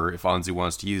shower if Anzu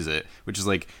wants to use it, which is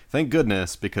like, thank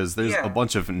goodness, because there's Yeah. a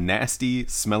bunch of nasty,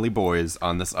 smelly boys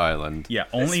on this island. Yeah,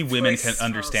 only women place can smells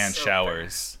understand so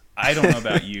showers. I don't know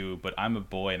about you, but I'm a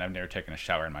boy and I've never taken a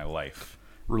shower in my life.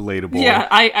 Relatable. Yeah,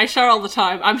 I shower all the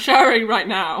time. I'm showering right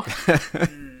now.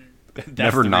 That's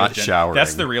Never the real not showering.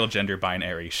 That's the real gender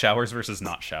binary: showers versus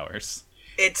not showers.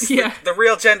 It's Yeah. the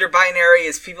real gender binary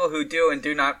is people who do and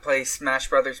do not play Smash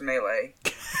Brothers Melee.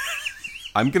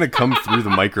 I'm gonna come through the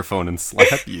microphone and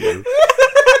slap you.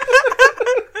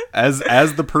 As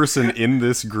the person in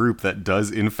this group that does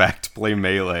in fact play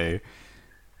Melee.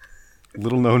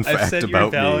 Little known fact I've said you're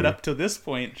about valid me. up to this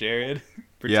point, Jared.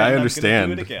 Yeah, I Pretend I'm gonna understand.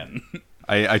 do it again.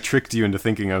 I tricked you into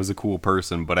thinking I was a cool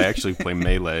person, but I actually play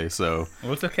Melee, so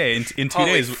Well, it's okay. In 2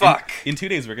 Holy days, fuck. In 2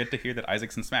 days, we're going to hear that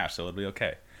Isaac's in Smash, so it'll be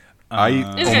okay. Okay,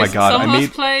 oh my god, some I of made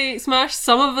us play Smash,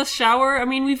 some of us shower. I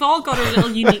mean, we've all got our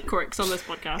little unique quirks on this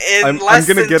podcast. In I'm less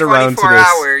gonna than get 24 around to this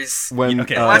hours, when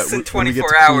Okay. in less than when we get 24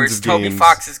 to Queens hours, of Toby Games.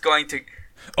 Fox is going to.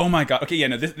 Oh my god. Okay, yeah,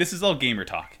 no, this is all gamer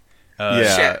talk.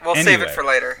 Yeah. Shit, we'll save anyway. it for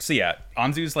later. So yeah,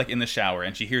 Anzu's like in the shower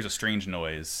and she hears a strange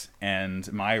noise,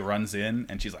 and Mai runs in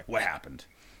and she's like, "What happened?"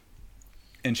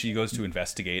 And she goes to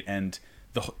investigate, and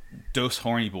those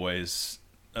horny boys,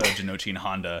 Jinochi and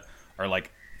Honda, are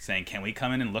like saying, "Can we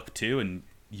come in and look too?" And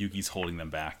Yugi's holding them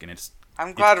back, and it's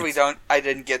I'm glad it's- I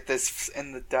didn't get this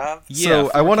in the dub. yeah.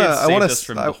 I wanna- 4Kids I wanna saved us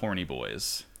from I- the horny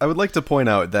boys. I would like to point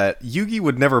out that Yugi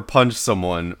would never punch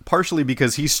someone, partially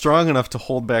because he's strong enough to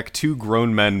hold back 2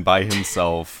 grown men by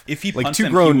himself. If he like punched 2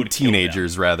 them, he grown would kill them.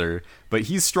 teenagers, rather. But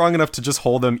he's strong enough to just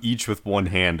hold them each with one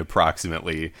hand,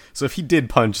 approximately. So if he did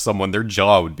punch someone, their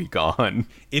jaw would be gone.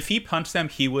 If he punched them,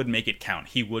 he would make it count.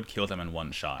 He would kill them in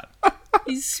one shot.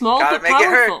 He's small Gotta but make it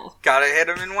hurt. powerful. Gotta hit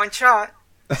him in one shot.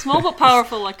 Small but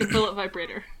powerful, like a bullet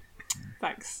vibrator.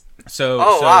 Thanks. So,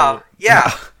 Oh wow,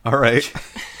 yeah, All right.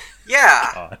 yeah.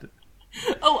 God.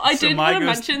 Oh, I So did Mai want to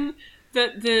goes- mention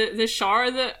that the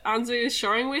shower that Anzu is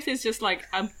showering with is just like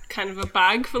a kind of a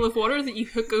bag full of water that you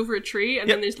hook over a tree, and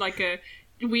then there's like a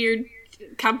weird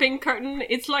camping curtain.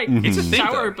 It's like It's a thing,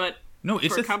 shower, though. but No,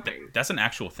 it's for a camping. that's an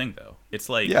actual thing though. It's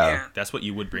like Yeah. that's what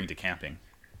you would bring to camping.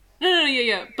 No,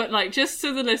 yeah. But like, just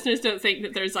so the listeners don't think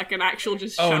that there's like an actual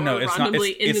just shower Oh no, it's not.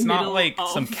 randomly in It's the not middle like of...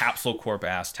 some Capsule Corp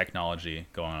ass technology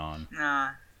going on. Nah.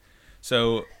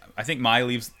 So I think Mai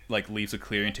leaves a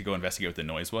clearing to go investigate what the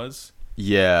noise was.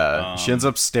 Yeah, she ends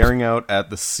up staring out at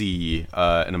the sea,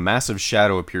 and a massive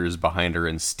shadow appears behind her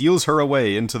and steals her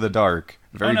away into the dark.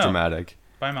 Very Oh, no. dramatic.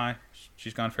 Bye, Mai.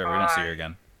 She's gone forever. We don't see her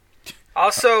again.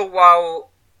 Also, while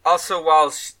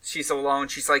she's alone,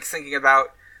 she's like thinking about,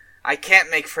 I can't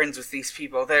make friends with these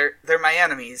people. They're my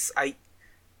enemies.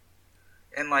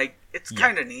 And like, it's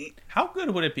kind of neat. How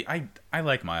good would it be? I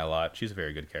like Mai a lot. She's a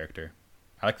very good character.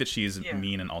 I like that she's Yeah.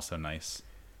 mean and also nice.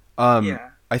 Yeah.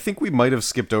 I think we might have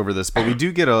skipped over this, but we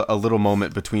do get a little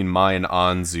moment between Mai and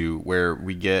Anzu where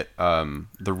we get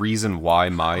the reason why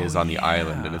Mai is on the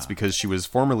island, and it's because she was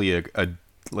formerly a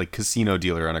like casino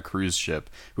dealer on a cruise ship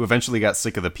who eventually got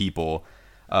sick of the people.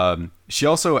 She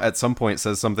also at some point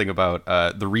says something about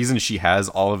the reason she has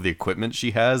all of the equipment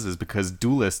she has is because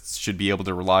duelists should be able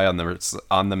to rely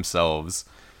on themselves.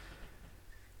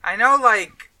 I know,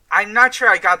 like, I'm not sure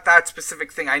I got that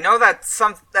specific thing. I know that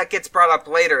that gets brought up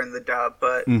later in the dub,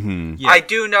 but I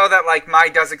do know that, like, Mai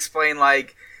does explain,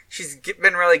 like, she's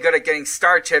been really good at getting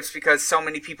star chips because so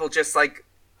many people just, like,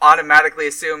 automatically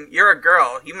assume, you're a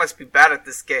girl, you must be bad at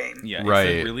this game. Yeah, Right.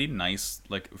 It's a really nice,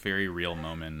 like, very real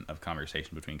moment of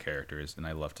conversation between characters, and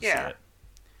I love to see it.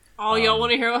 Oh, y'all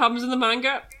want to hear what happens in the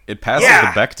manga? It passes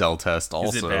Yeah. the Bechdel test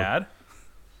also. Is it bad?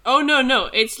 Oh no!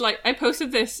 It's like I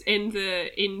posted this in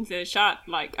the chat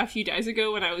like a few days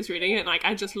ago when I was reading it. And, like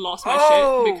I just lost my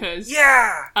shit because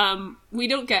we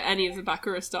don't get any of the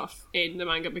Bakura stuff in the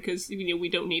manga because we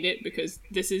don't need it because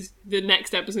this is the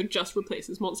next episode just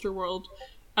replaces Monster World.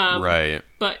 Right.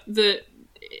 But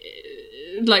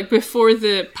like before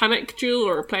the panic duel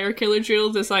or player killer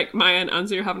duel, there's like Maya and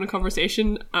Anzu are having a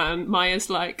conversation, and Maya's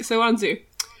like, "So Anzu,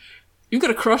 you've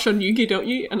got a crush on Yugi, don't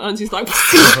you?" And Anzu's like,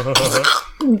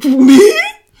 "Me?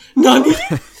 Nani?"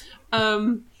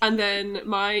 And then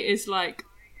Mai is like,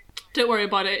 "Don't worry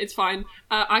about it, it's fine.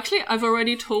 Actually, I've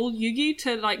already told Yugi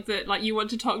to that you want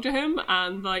to talk to him,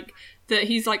 and like that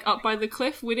he's like up by the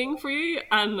cliff waiting for you."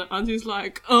 And Anzu's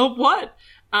like, "Oh, what?"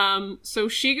 So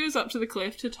she goes up to the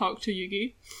cliff to talk to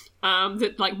Yugi.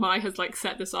 That like Mai has like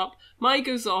set this up. Mai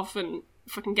goes off and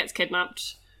fucking gets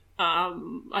kidnapped.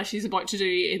 As she's about to do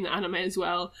in the anime as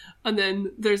well. And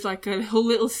then there's like a whole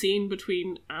little scene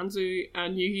between Anzu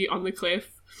and Yugi on the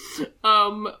cliff,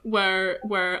 where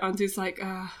Anzu's like,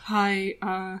 "Hi,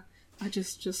 I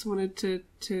just wanted to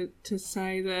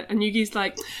say that," and Yugi's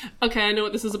like, "Okay, I know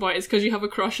what this is about. It's because you have a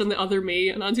crush on the other me."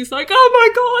 And Anzu's like, "Oh my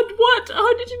god, what?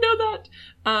 How did you know that?"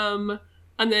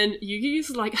 And then Yugi's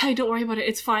like, "Hey, don't worry about it.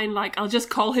 It's fine. Like, I'll just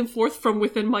call him forth from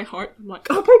within my heart." I'm like,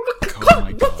 "Oh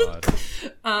my god."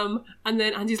 And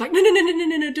then Andy's like, no,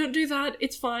 don't do that.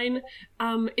 It's fine.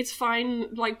 It's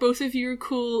fine. Like, both of you are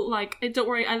cool. Like, don't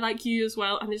worry, I like you as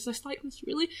well. And it's just like this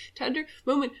really tender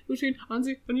moment between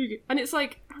Anzu and Yugi. And it's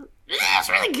like, it's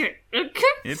really good. Okay.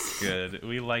 It's good.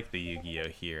 We like the Yu-Gi-Oh!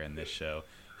 Here in this show.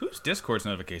 Whose Discord's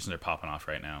notifications are popping off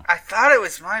right now? I thought it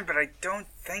was mine, but I don't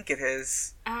think it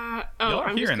is. Y'all are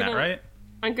hearing that, right?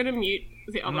 I'm gonna mute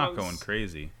the other I'm not ones. going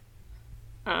crazy.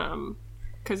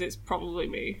 Because it's probably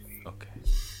me. Okay.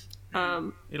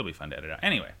 It'll be fun to edit out.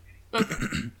 Anyway.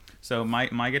 So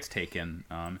Mai gets taken,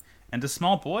 and a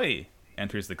small boy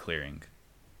enters the clearing.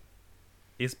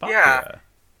 Is Bakura. Yeah.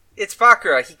 It's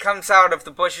Bakura. He comes out of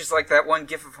the bushes like that one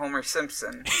gif of Homer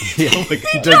Simpson. Yeah, like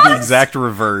he does the exact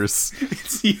reverse.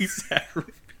 It's the exact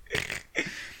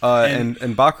and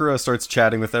Bakura starts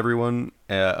chatting with everyone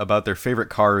about their favorite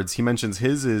cards. He mentions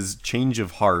his is Change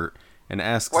of Heart and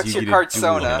asks What's Yugi your card, to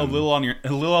duel Sona? him. a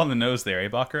little on the nose there, eh,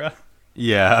 Bakura?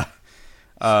 Yeah.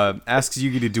 Asks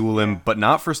Yugi to duel him, but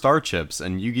not for star chips.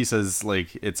 And Yugi says,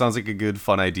 like, it sounds like a good,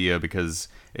 fun idea because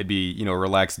it'd be, a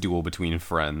relaxed duel between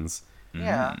friends.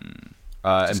 Yeah. And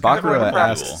kind of like Bakura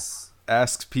a duel.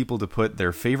 asks people to put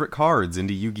their favorite cards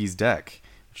into Yugi's deck,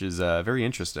 which is very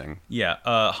interesting. Yeah.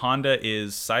 Honda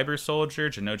is Cyber Soldier.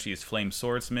 Janochi is Flame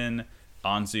Swordsman.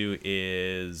 Anzu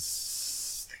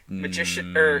is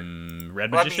Magician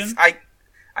Red Magician.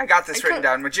 I got this written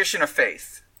down. Magician of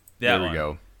Faith. That there we one.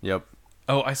 go. Yep.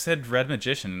 Oh, I said Red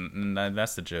Magician, and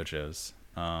that's the JoJo's.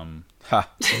 Ha.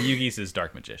 And Yugi's is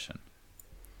Dark Magician.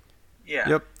 Yeah.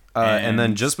 Yep. And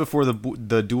then just before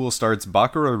the duel starts,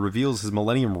 Bakura reveals his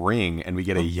Millennium Ring, and we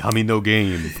get a Yami no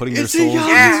game, putting their souls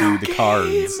into the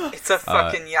cards. It's a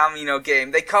fucking Yami no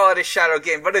game. They call it a shadow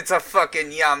game, but it's a fucking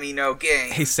Yami no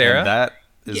game. Hey, Sarah. And that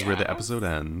is where the episode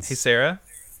ends. Hey, Sarah.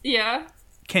 Yeah.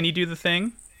 Can you do the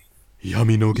thing?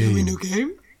 Yummy no game.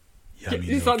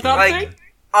 Is that that Like, thing?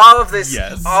 all of this,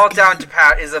 Yes. all down to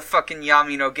Pat, is a fucking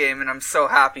Yamino game, and I'm so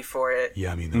happy for it.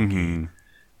 Yummy no game.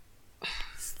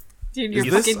 Dude, you're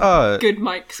Is this, fucking good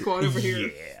Mike squad over here.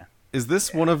 Yeah. Is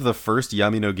this one of the first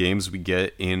Yamino games we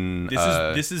get in?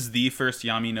 This is the first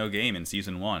Yami no game in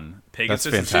season 1.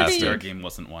 Pegasus' fantastic. Star game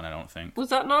wasn't one, I don't think. Was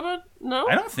that not a no?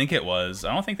 I don't think it was.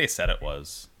 I don't think they said it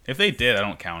was. If they did, I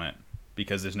don't count it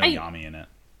because there's no Yami in it,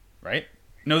 right?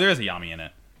 No, there is a Yami in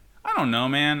it. I don't know,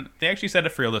 man. They actually said it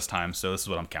for real this time, so this is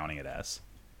what I'm counting it as.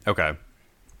 Okay.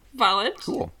 Valid.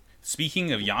 Cool.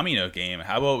 Speaking of Yami no game,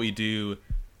 how about we do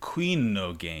Queen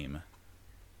no game?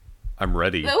 I'm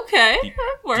ready. Okay,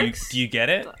 that works. Do you get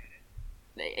it?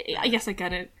 I guess I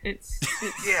get it. It's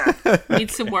Yeah.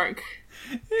 needs some work.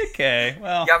 Okay,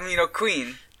 well, Yamino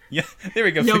Queen. yeah, there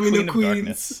we go. Yami no Queen of Queens.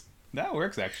 Darkness. That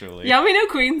works actually. Yamino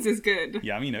Queens is good.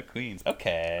 Yami no Queens.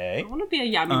 Okay. I want to be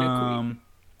a Yamino Queen.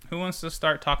 Who wants to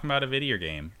start talking about a video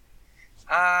game?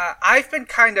 I've been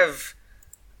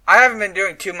I haven't been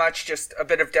doing too much, just a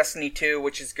bit of Destiny 2,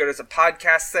 which is good as a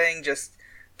podcast thing. Just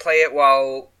play it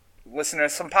while listening to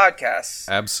some podcasts.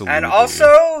 Absolutely. And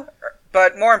also,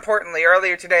 but more importantly,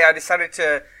 earlier today I decided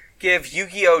to give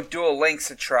Yu-Gi-Oh! Duel Links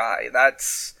a try.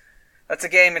 That's a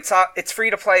game, it's free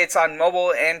to play, it's on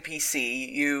mobile and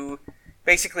PC. You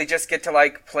basically just get to,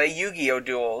 like, play Yu-Gi-Oh!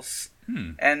 Duels.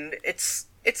 And it's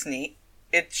neat.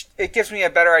 It gives me a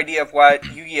better idea of what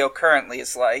Yu-Gi-Oh! Currently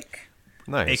is like.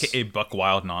 Nice. AKA Buck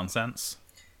Wild nonsense.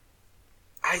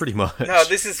 Pretty much. No,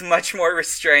 this is much more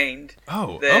restrained.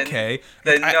 Oh, than, okay.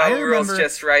 Than I no rules, remember-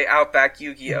 just right, Outback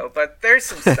Yu-Gi-Oh! But there's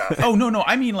some stuff. Oh, no,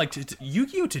 I mean, like,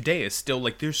 Yu-Gi-Oh! Today is still,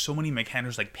 like, there's so many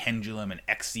mechanics, like Pendulum and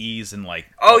Xyz and, like...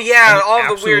 Oh, yeah, an all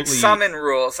the weird absolutely summon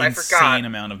rules. I forgot. Insane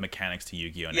amount of mechanics to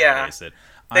Yu-Gi-Oh! Yeah. nowadays that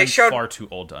They I'm showed- far too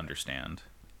old to understand.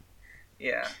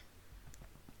 Yeah.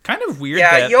 Kind of weird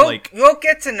Yeah, that, you'll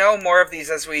get to know more of these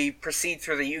as we proceed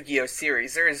through the Yu-Gi-Oh!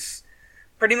 Series. There's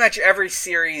pretty much every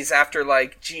series after,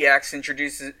 like, GX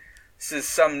introduces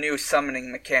some new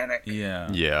summoning mechanic. Yeah.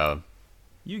 Yeah.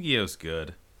 Yu-Gi-Oh's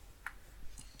good.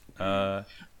 Oh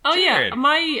Jared. yeah,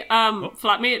 my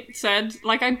flatmate said,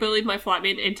 like, I bullied my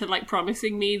flatmate into, like,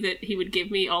 promising me that he would give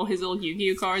me all his old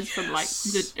Yu-Gi-Oh cards from, like,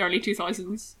 the early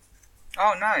 2000s.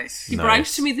 Oh, nice. He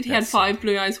bragged to me that he had 5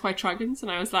 Blue Eyes White Dragons,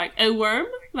 and I was like, oh, worm?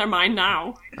 They're mine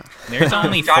now. There's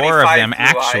only Johnny 4 of Five them, Blue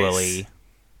Eyes. actually.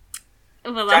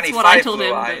 Well, that's Johnny what I Five told Blue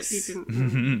him, Eyes. but he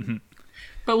didn't.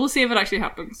 But we'll see if it actually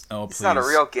happens. Oh, please. He's not a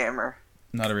real gamer.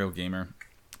 Not a real gamer.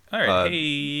 All right,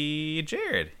 hey,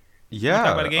 Jared. Yeah.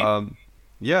 talk about a game?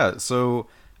 Yeah, so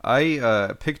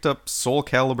I picked up Soul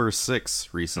Calibur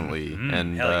 6 recently,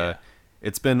 and hell yeah.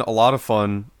 it's been a lot of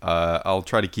fun. I'll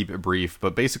try to keep it brief,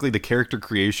 but basically the character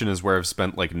creation is where I've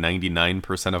spent like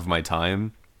 99% of my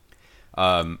time.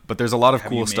 But there's a lot of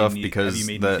cool stuff because have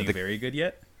you made anything very good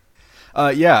yet?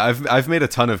 yeah, I've made a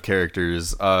ton of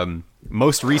characters.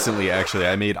 Most recently, actually,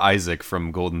 I made Isaac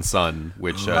from Golden Sun,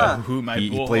 which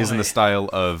he plays in the style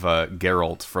of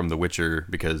Geralt from The Witcher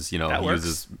because, you know, That he works.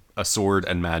 uses a sword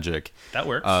and magic. That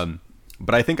works.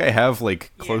 But I think I have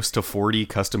like close to 40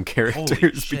 custom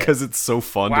characters shit. because it's so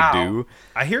fun Wow. to do.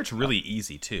 I hear it's really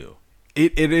easy too.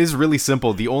 It is really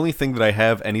simple. The only thing that I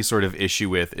have any sort of issue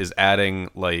with is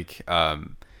adding like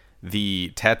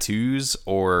the tattoos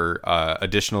or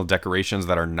additional decorations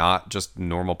that are not just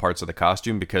normal parts of the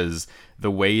costume, because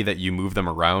the way that you move them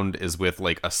around is with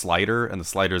like a slider, and the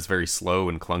slider is very slow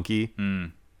and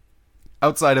clunky.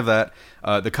 Outside of that,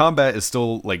 the combat is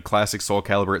still like classic Soul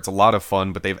Calibur. It's a lot of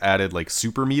fun, but they've added like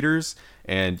super meters,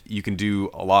 and you can do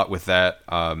a lot with that.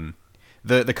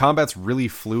 The combat's really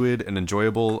fluid and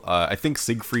enjoyable. I think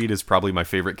Siegfried is probably my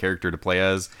favorite character to play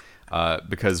as,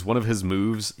 because one of his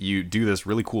moves, you do this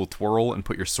really cool twirl and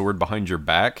put your sword behind your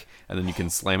back, and then you can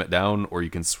slam it down, or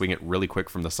you can swing it really quick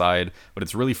from the side. But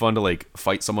it's really fun to like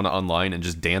fight someone online and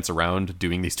just dance around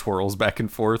doing these twirls back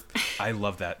and forth. I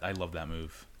love that. I love that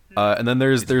move. And then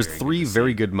there's very three good to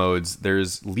very good modes.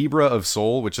 There's Libra of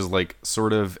Soul, which is like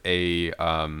sort of a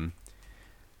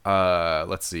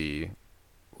let's see,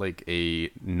 like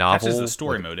a novel. That's just the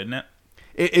story like, mode, isn't it?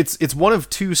 It's one of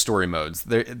two story modes.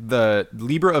 The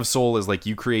Libra of Soul is like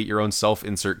you create your own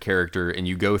self-insert character and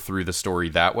you go through the story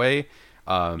that way.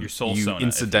 Your soul you Sona, if you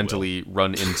incidentally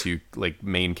run into like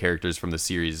main characters from the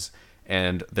series.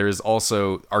 And there's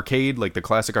also arcade, like the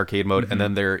classic arcade mode, and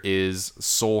then there is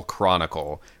Soul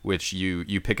Chronicle, which you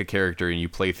pick a character and you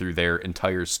play through their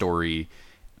entire story,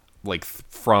 like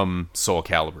from Soul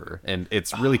Calibur. And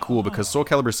it's really cool because Soul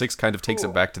Calibur 6 kind of takes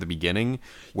it back to the beginning,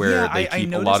 where Yeah, they I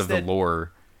keep a lot of the noticed that-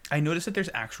 lore. I noticed that there's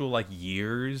actual like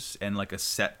years and like a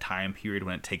set time period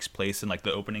when it takes place, and like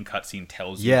the opening cutscene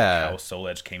tells you like, how Soul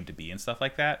Edge came to be and stuff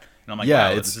like that. And I'm like,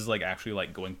 wow, this is like actually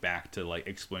like going back to like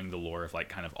exploring the lore of like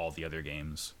kind of all the other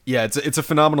games. Yeah, it's a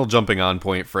phenomenal jumping on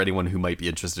point for anyone who might be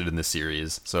interested in this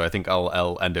series. So I think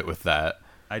I'll end it with that.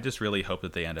 I just really hope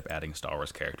that they end up adding Star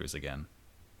Wars characters again.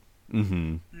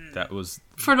 Mm-hmm. That was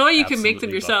for now. You can make them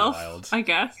yourself, I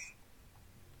guess.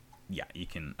 Yeah, you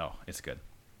can. Oh, it's good.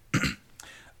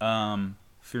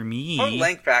 For me, put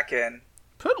Link back in.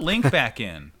 Put Link back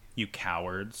in, you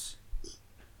cowards.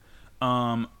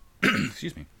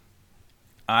 Excuse me.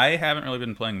 I haven't really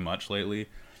been playing much lately.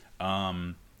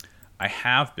 I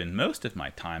have been. Most of my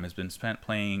time has been spent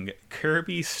playing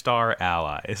Kirby Star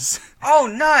Allies.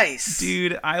 Oh, nice!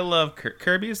 Dude, I love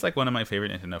Kirby. Is like one of my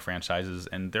favorite Nintendo franchises,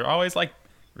 and they're always like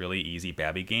really easy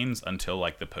babby games until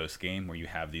like the post game where you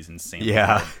have these insanely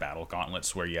hard battle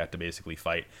gauntlets where you have to basically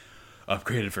fight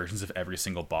upgraded versions of every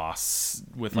single boss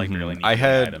with like really neat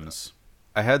items.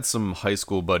 I had some high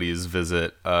school buddies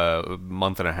visit a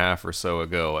month and a half or so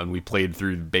ago, and we played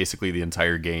through basically the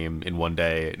entire game in one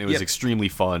day, and it was extremely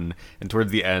fun. And towards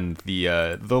the end,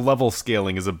 the level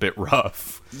scaling is a bit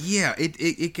rough. Yeah,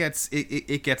 it gets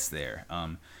there.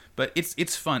 But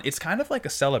it's fun. It's kind of like a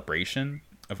celebration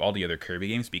of all the other Kirby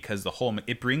games because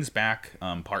it brings back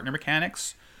partner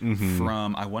mechanics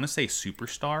from, I want to say,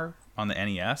 Superstar on the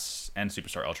NES and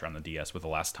Superstar Ultra on the DS, with the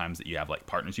last times that you have like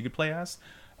partners you could play as.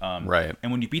 Right.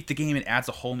 And when you beat the game, it adds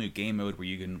a whole new game mode where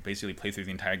you can basically play through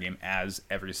the entire game as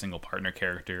every single partner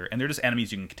character, and they're just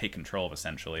enemies you can take control of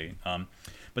essentially.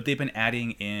 But they've been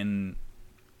adding in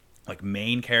like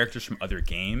main characters from other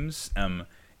games,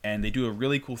 and they do a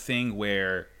really cool thing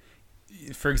where,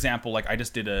 for example, like I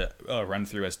just did a run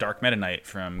through as Dark Meta Knight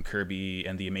from Kirby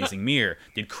and the Amazing Mirror.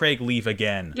 Did Craig leave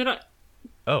again? Did I?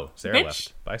 Oh, Sarah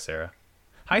left. Bye, Sarah.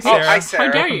 Hi, Sarah. Hi, Sarah.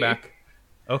 How dare Welcome you? back.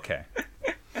 Okay.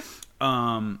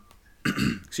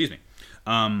 Excuse me.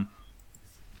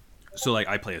 So like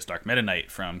I play as Dark Meta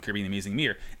Knight from Kirby and the Amazing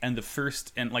Mirror, and the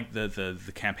first and like the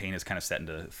campaign is kind of set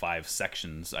into 5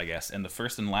 sections, I guess, and the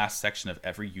first and last section of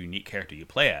every unique character you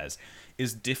play as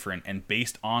is different and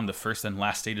based on the first and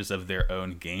last stages of their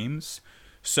own games.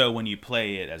 So when you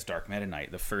play it as Dark Meta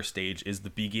Knight, the first stage is the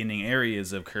beginning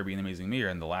areas of Kirby and the Amazing Mirror,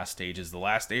 and the last stage is the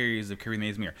last areas of Kirby and the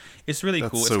Amazing Mirror. It's really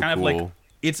cool. So it's kind cool. of like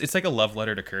it's like a love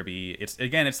letter to Kirby. It's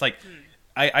like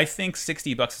I think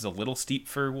 $60 is a little steep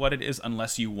for what it is,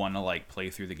 unless you want to like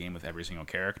play through the game with every single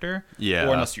character. Yeah.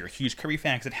 Or unless you're a huge Kirby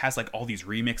fan, because it has like all these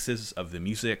remixes of the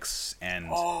musics and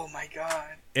Oh my god.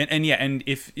 and yeah, and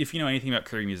if you know anything about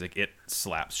Kirby music, it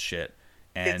slaps shit.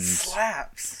 And It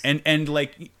slaps. and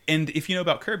if you know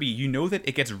about Kirby, you know that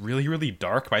it gets really, really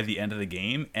dark by the end of the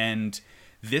game. And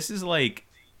this is like,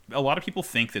 a lot of people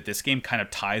think that this game kind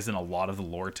of ties in a lot of the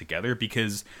lore together,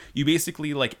 because you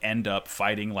basically like end up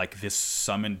fighting like this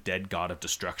summoned dead god of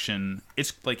destruction.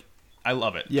 It's like, I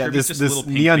love it. Yeah, Kirby's this just a little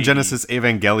pink Neon baby. Genesis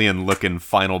Evangelion looking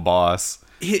final boss.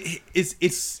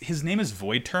 His name is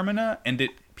Void Termina, and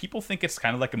people think it's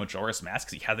kind of like a Majora's Mask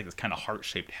because he had like this kind of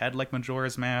heart-shaped head like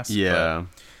Majora's Mask. Yeah,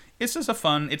 it's just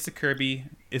it's a Kirby.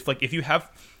 If you have,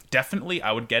 definitely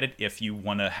I would get it if you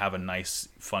want to have a nice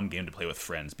fun game to play with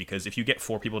friends, because if you get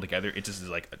 4 people together, it just is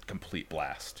like a complete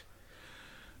blast.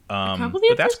 I can't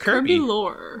believe but that's there's Kirby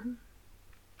lore.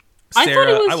 I thought Sarah,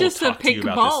 it I was will just a talk to you pink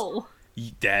about ball.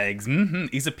 Dags.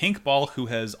 He's a pink ball who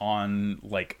has on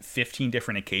like 15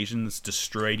 different occasions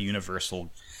destroyed universal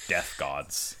death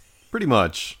gods. pretty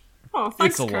much. Oh,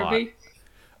 thanks, It's a lot. Kirby.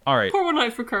 All right. Pour one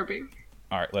out for Kirby.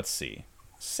 All right, let's see.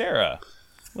 Sarah,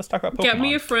 let's talk about Pokemon. Get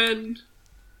me a friend.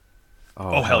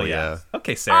 Oh, hell yeah.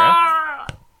 Okay, Sarah.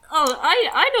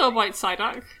 I know about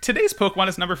Psyduck. Today's Pokemon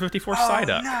is number 54,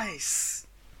 Psyduck. Oh, nice.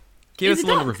 Give He's us a a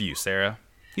little duck. review, Sarah.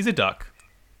 He's a duck.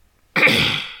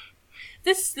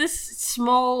 This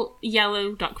small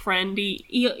yellow duck friend,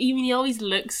 he always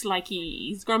looks like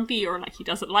he's grumpy, or like he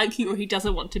doesn't like you, or he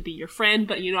doesn't want to be your friend,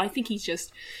 but I think he's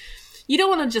just... You don't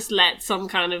want to just let some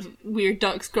kind of weird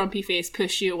duck's grumpy face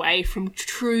push you away from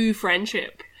true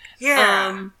friendship.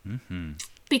 Yeah.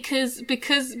 Because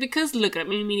look at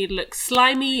me, he looks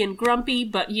slimy and grumpy,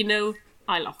 but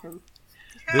I love him.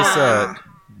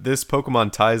 This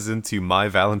Pokemon ties into my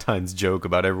Valentine's joke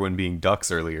about everyone being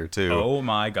ducks earlier too. Oh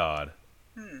my god.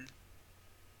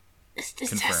 It's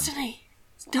Confirmed. destiny.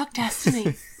 It's Duck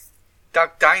Destiny.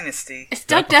 Duck Dynasty. It's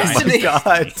Duck Destiny.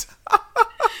 God.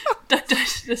 Duck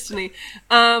Destiny.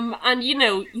 And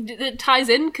it ties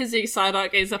in because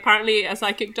Psyduck is apparently a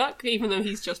psychic duck, even though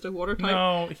he's just a water type.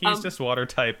 No, he's just water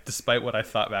type, despite what I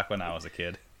thought back when I was a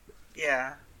kid.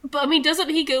 Yeah. But doesn't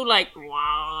he go like?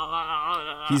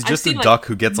 He's I've just a seen, duck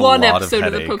who gets a one lot of episode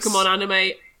of the headaches. Pokemon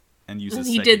anime. and uses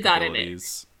He psychic did that in it.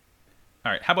 abilities.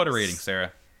 All right, how about a rating,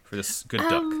 Sarah, for this good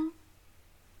duck?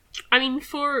 I mean,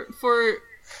 for the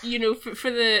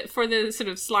sort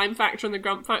of slime factor and the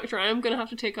grump factor, I am going to have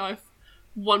to take off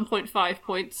 1.5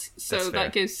 points. So That's fair.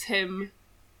 that gives him.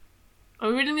 Are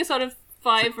we rating this out of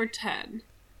 5 or 10?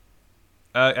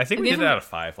 I think we give did it him- out of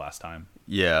 5 last time.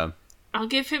 Yeah. I'll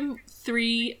give him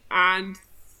 3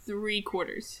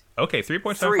 3/4. Okay,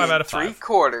 3.75 out of 5.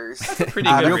 3/4. Pretty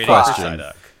out good of rating five. for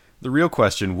Psyduck. The real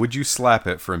question, would you slap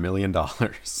it for $1 million?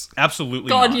 Absolutely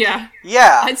God, not. yeah.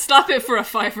 Yeah. I'd slap it for a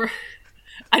 5.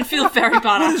 I'd feel very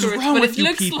bad What is afterwards. wrong but with it you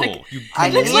looks people? like You I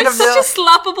it looks need like a such a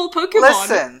slappable Pokemon.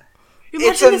 Listen, it's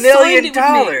Imagine $1 the sound million. it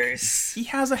would make. He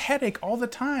has a headache all the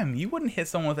time. You wouldn't hit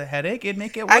someone with a headache. It'd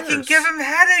make it worse. I can give him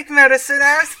headache medicine.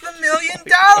 Ask the $1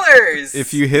 million.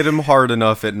 If you hit him hard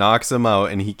enough, it knocks him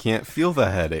out and he can't feel the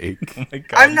headache. Oh my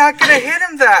God. I'm not gonna hit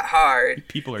him that hard.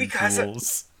 People are because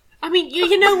ghouls. I mean,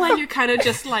 you know when you're kind of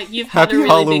just like, you've had Happy a really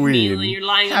Halloween. big meal and you're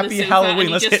lying on the Happy sofa Halloween, and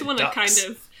you let's just hit want to kind ducks.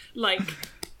 of like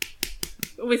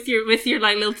with your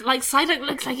like little like Psyduck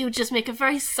looks like it would just make a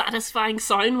very satisfying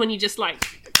sound when you just like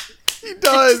He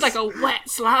does. just like a wet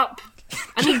slap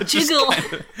and you jiggle.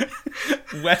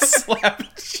 Wet slap.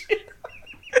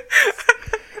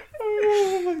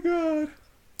 Oh my god.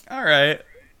 All right.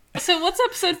 So what's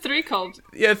episode 3 called?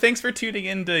 Yeah, thanks for tuning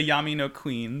in to Yami no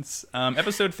Queens.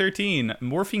 Episode 13,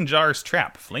 Morphine Jar's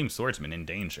Trap, Flame Swordsman in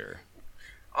Danger.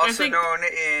 Also think- known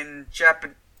in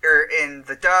Japan or in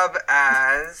the dub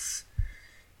as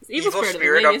Evil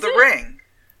Spirit of the isn't it? Ring.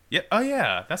 Yeah. Oh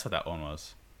yeah, that's what that one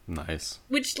was. Nice.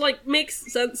 Which like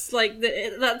makes sense. Like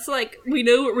that's like we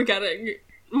know what we're getting.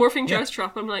 Morphing Jar's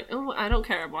Trap. I'm like, oh, I don't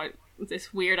care about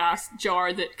this weird ass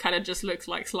jar that kind of just looks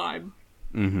like slime.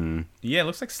 Yeah, it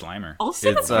looks like Slimer.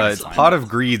 Also, It's the it's Pot of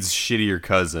Greed's shittier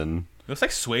cousin. It looks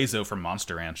like Suezo from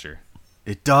Monster Rancher.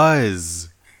 It does.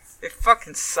 It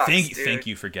fucking sucks, dude. Thank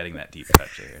you for getting that deep cut,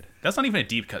 Jared. That's not even a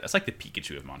deep cut. That's like the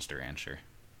Pikachu of Monster Rancher.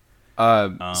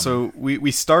 So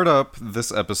we start up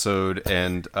this episode,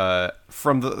 and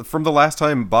from the last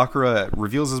time, Bakura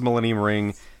reveals his Millennium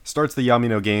Ring, starts the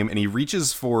Yamino game, and he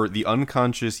reaches for the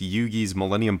unconscious Yugi's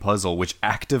Millennium Puzzle, which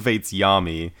activates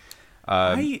Yami.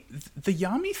 The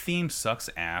Yami theme sucks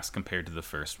ass compared to the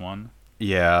first one.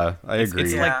 Yeah, I agree.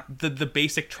 It's Yeah. like the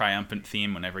basic triumphant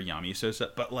theme whenever Yami shows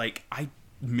up, but like I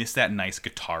miss that nice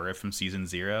guitar riff from season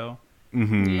 0.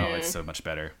 Yeah. Oh, it's so much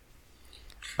better.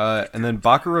 And then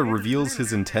Bakura reveals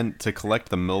his intent to collect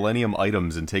the Millennium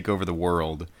items and take over the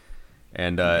world,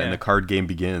 and the card game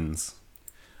begins.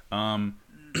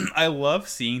 I love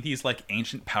seeing these like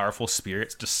ancient powerful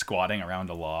spirits just squatting around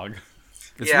a log.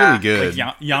 It's Yeah. really good.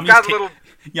 Like, They've got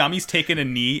Yami's taking a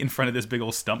knee in front of this big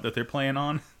old stump that they're playing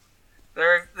on.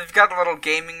 They've got a little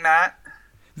gaming mat.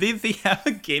 They have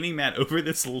a gaming mat over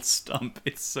this little stump.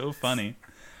 It's so funny.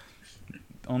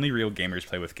 Only real gamers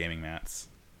play with gaming mats.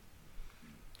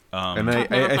 And I've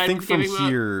never I played think from Gaming Mat.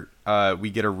 here we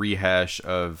get a rehash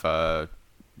of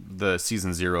the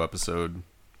season 0 episode,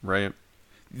 right?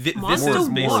 This Monster is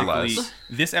more or basically less.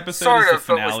 this episode Sort is the of,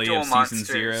 but with finale dual of season monsters.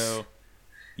 0.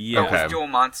 Yeah, Okay. With dual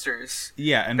monsters.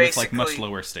 yeah, and with like much Basically-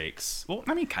 lower stakes. Well,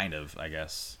 I mean, kind of, I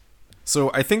guess.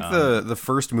 So I think the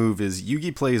first move is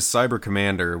Yugi plays Cyber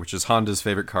Commander, which is Honda's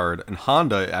favorite card, and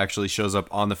Honda actually shows up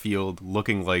on the field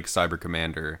looking like Cyber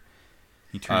Commander.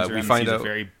 He turns we around and find sees out- a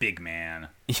very big man.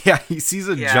 Yeah, he sees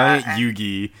a Yeah, giant and-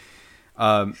 Yugi,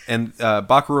 and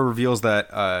Bakura reveals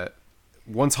that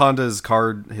once Honda's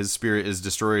card, his spirit, is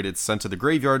destroyed, it's sent to the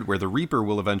graveyard, where the Reaper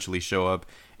will eventually show up.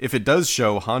 If it does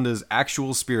show, Honda's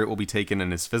actual spirit will be taken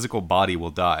and his physical body will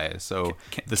die. So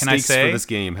the can I stakes say- for this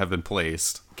game have been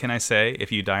placed. Can I say,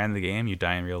 if you die in the game, you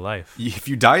die in real life? If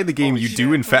you die in the game, Holy you do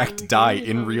shit. in fact die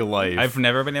in real life. I've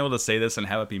never been able to say this and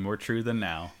have it be more true than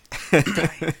now. Game,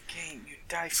 you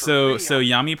die for So real.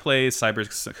 Yami plays Cyber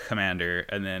Commander,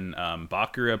 and then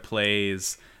Bakura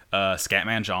plays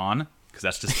Scatman John, because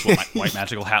that's just what my white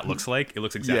magical hat looks like. It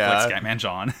looks exactly Yeah. like Scatman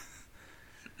John.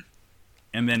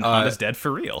 And then Honda's dead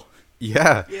for real.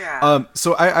 Yeah. Yeah.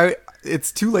 So I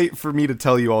it's too late for me to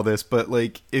tell you all this, but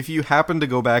like if you happen to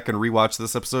go back and rewatch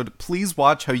this episode, please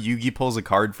watch how Yugi pulls a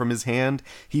card from his hand.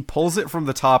 He pulls it from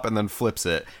the top and then flips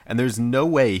it, and there's no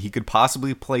way he could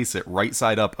possibly place it right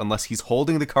side up unless he's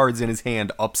holding the cards in his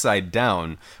hand upside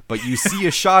down. But you see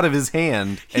a shot of his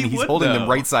hand and He he's would, holding them though.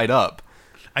 right side up.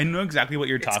 I know exactly what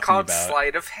you're It's talking called about.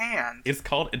 sleight of hand. It's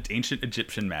called ancient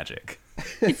Egyptian magic.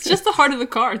 It's just the heart of the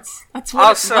cards. That's what.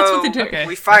 Also, that's what they do. Okay.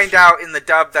 we find out in the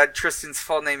dub that Tristan's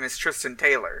full name is Tristan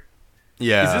Taylor.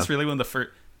 Yeah. Is this really one of the first?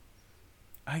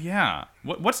 Yeah.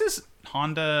 What's his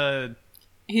Honda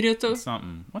Hiroto.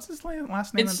 something? What's his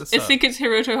last name? in the I sub? think it's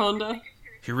Hiroto Honda.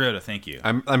 Hirota, thank you.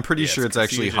 I'm pretty sure it's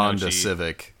actually Katsuya Honda Jinochi.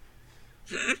 Civic.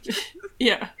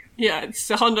 Yeah, it's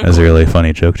a Honda. That was a really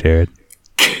funny joke, Jared.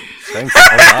 Thanks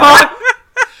a lot.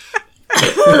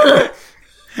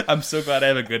 I'm so glad I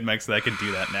have a good mic so that I can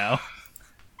do that now.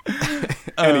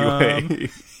 Anyway.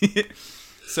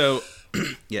 So,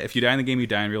 yeah, if you die in the game, you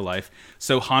die in real life.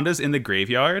 So Honda's in the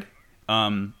graveyard,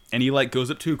 and he like goes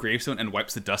up to a gravestone and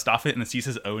wipes the dust off it and then sees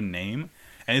his own name.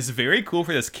 And it's very cool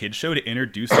for this kid show to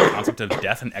introduce the concept of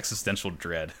death and existential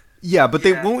dread. Yeah, but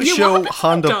they won't Yeah, show what the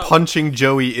Honda fuck? punching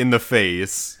Joey in the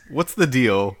face. What's the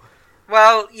deal?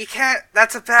 Well, you can't.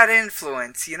 That's a bad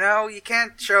influence, you know. You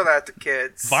can't show that to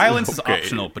kids. Violence is Okay.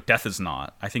 optional, but death is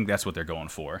not. I think that's what they're going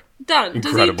for. Dan,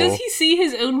 Incredible. does he see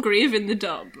his own grave in the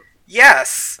dub?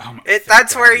 Yes, Oh my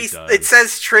that's God, where he he's. does. It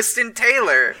says Tristan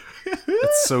Taylor.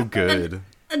 It's so good.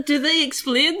 And do they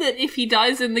explain that if he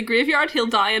dies in the graveyard, he'll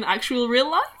die in actual real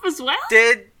life as well?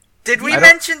 Did we I don't-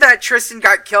 mention that Tristan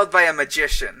got killed by a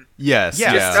magician? Yes,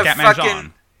 Yeah, yeah. a Scatman fucking-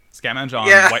 John. Scatman John,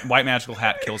 Yeah. white magical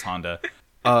hat kills Honda.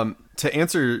 To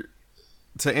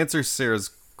answer Sarah's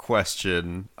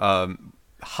question,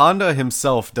 Honda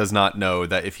himself does not know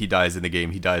that if he dies in the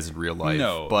game, he dies in real life.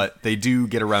 No. But they do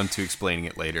get around to explaining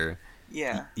it later.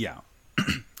 Yeah. Yeah.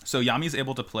 So Yami's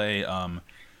able to play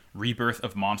Rebirth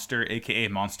of Monster, aka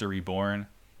Monster Reborn,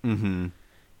 and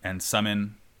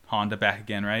summon Honda back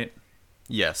again, right?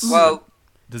 Yes. Well,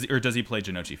 Does he play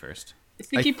Jinochi first? I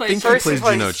think I he plays. think first he plays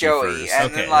plays Jinochi Joey, first.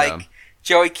 and Okay, then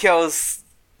Joey kills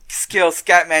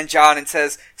Scatman John and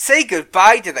says, "Say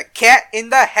goodbye to the cat in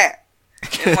the hat,"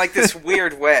 in like this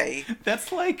weird way.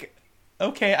 That's like,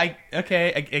 okay,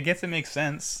 I guess it makes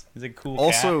sense. He's a cool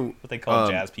Also, cat, what they call um,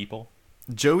 jazz people.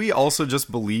 Joey also just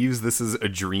believes this is a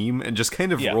dream and just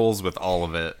kind of Yeah. rolls with all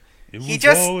of it.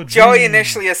 Joey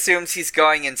initially assumes he's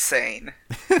going insane.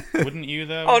 Wouldn't you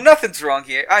though? Oh, nothing's wrong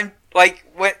here. I'm like,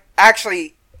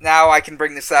 actually, now I can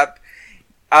bring this up.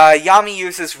 Yami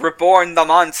uses Reborn the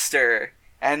Monster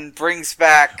and brings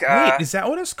back Wait, is that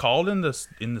what it's called in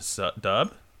the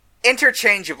dub?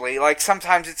 interchangeably. Like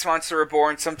sometimes it's Monster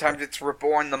Reborn, sometimes it's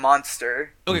Reborn the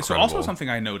Monster. Okay, so also Incredible. something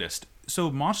I noticed. So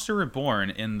Monster Reborn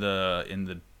in the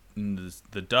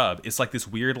dub is like this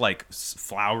weird like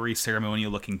flowery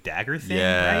ceremonial looking dagger thing, right?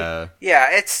 Yeah. Yeah,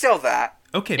 it's still that.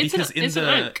 Okay, It's because an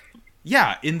ankh.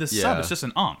 in the sub Yeah. it's just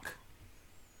an ankh.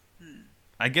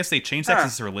 I guess they changed that Huh.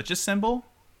 because it's a religious symbol.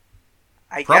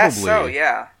 I guess so, Probably.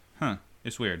 yeah. Huh?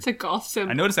 It's weird. It's a goth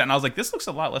symbol. I noticed that and I was like, this looks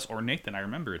a lot less ornate than I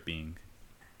remember it being.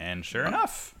 And sure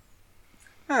enough.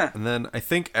 And then I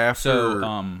think after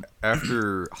So,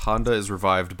 after Honda is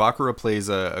revived, Bakura plays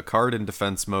a card in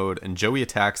defense mode, and Joey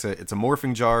attacks it. It's a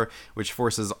morphing jar, which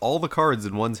forces all the cards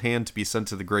in one's hand to be sent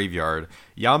to the graveyard.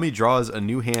 Yami draws a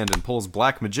new hand and pulls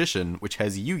Black Magician, which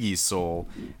has Yugi's soul,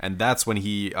 and that's when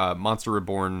he Monster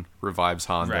Reborn revives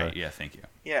Honda. Right, yeah, thank you.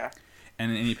 Yeah.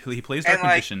 And he plays And Dark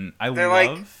like, Magician. they're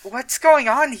like, what's going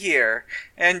on here?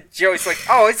 And Joey's like,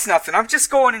 oh, it's nothing. I'm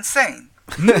just going insane.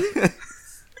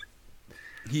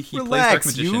 He plays Dark Relax,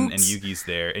 Magician and Yugs. Yugi's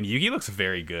there, and Yugi looks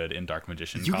very good in Dark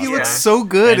Magician. Yugi cosplay. looks so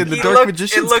good And in the he Dark looked- it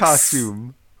Magician's looks-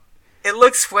 costume. It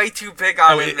looks way too big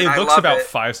on Oh, him, it and I looks love about it.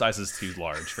 5 sizes too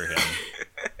large for him.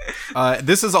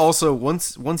 This is also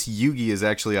once Yugi is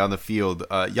actually on the field,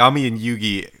 Yami and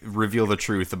Yugi reveal the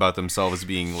truth about themselves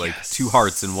being like two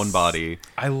hearts in one body.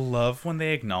 I love when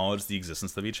they acknowledge the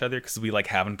existence of each other because we like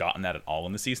haven't gotten that at all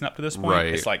in the season up to this point.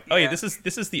 Right. It's like, oh yeah, Yeah.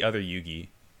 this is the other Yugi.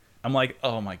 I'm like,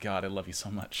 oh my god, I love you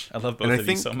so much. I love both And I of you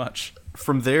think- so much.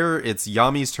 From there, it's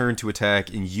Yami's turn to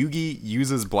attack, and Yugi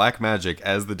uses black magic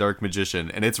as the Dark Magician,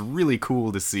 and it's really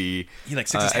cool to see. He like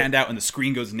sticks his hand out and the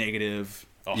screen goes negative.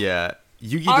 Oh. Yeah,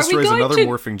 Yugi Are we destroys going another to-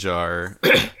 morphing jar.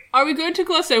 Are we going to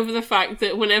gloss over the fact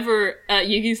that whenever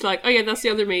Yugi's like, oh yeah, that's the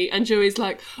other me, and Joey's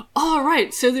like, oh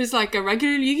right, so there's like a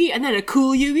regular Yugi and then a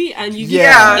cool Yugi, and Yugi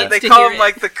Yeah, Yeah, needs they to call hear him it.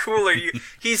 like the cooler.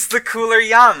 He's the cooler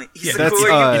Yami. He's Yeah, the that's, cooler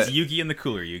Yugi. It's Yugi and the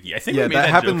cooler Yugi. I think Yeah, we made that that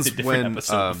happens joke in a different when,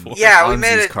 episode before. Yeah, we Anzu's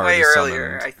made it card way is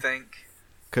earlier, summoned. I think.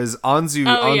 Because Anzu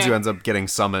Oh, yeah. ends up getting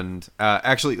summoned.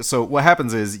 Actually, so what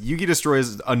happens is Yugi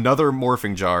destroys another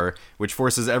morphing jar, which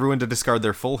forces everyone to discard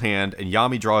their full hand, and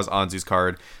Yami draws Anzu's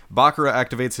card. Bakura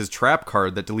activates his trap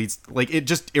card that deletes, like, it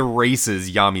just erases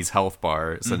Yami's health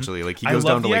bar, essentially. Like, he I goes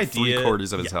love down to, the like, idea-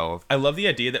 3/4 of his yeah. health. I love the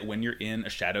idea that when you're in a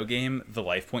shadow game, the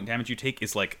life point damage you take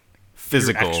is like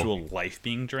Physical. your actual life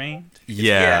being drained. It's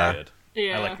Yeah. really good.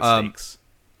 Yeah. I like the stakes.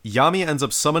 Yami ends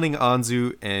up summoning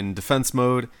Anzu in defense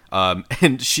mode,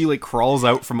 and she, like, crawls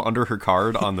out from under her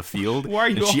card on the field. Why are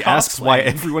you and all she asks why cosplaying?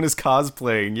 everyone is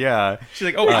cosplaying, yeah. She's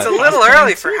like, oh, It's a I'm little cosplaying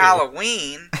early for too.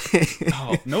 Halloween.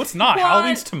 Oh, no, it's not. What?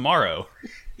 Halloween's tomorrow.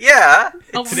 Yeah,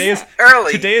 Oh, Today is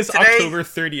early. Today is October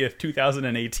 30th,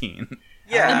 2018.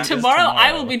 Yeah. And tomorrow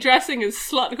I will be dressing as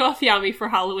Slutgoth Yami for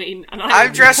Halloween, and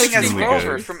I'm dressing as Extremely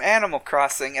Rover good. from Animal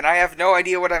Crossing, and I have no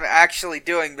idea what I'm actually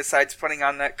doing besides putting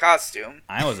on that costume.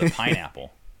 I was a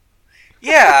pineapple.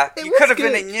 Yeah, you was could have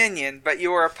been a good. minion, but you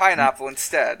were a pineapple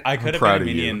instead. I could have proud been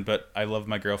a of you. minion, but I love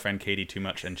my girlfriend Katie too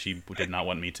much, and she did not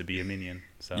want me to be a minion.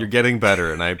 So You're getting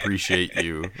better, and I appreciate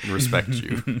you and respect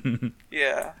you.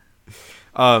 Yeah.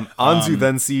 Anzu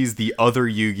then sees the other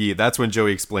Yugi. That's when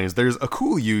Joey explains there's a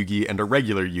cool Yugi and a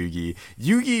regular Yugi.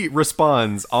 Yugi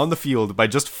responds on the field by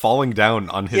just falling down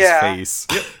on his Yeah. face,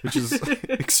 which is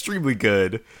extremely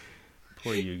good.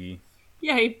 poor Yugi.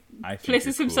 yeah, he I think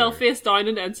places you're himself cooler. face down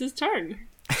and ends his turn.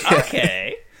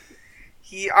 Okay.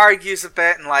 He argues a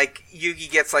bit, and like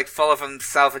Yugi gets like full of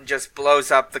himself and just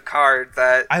blows up the card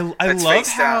that. I that's love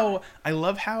face down.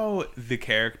 how the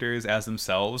characters as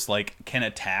themselves like can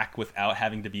attack without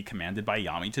having to be commanded by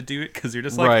Yami to do it, because they're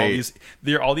just like Right.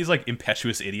 they're all these like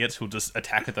impetuous idiots who'll just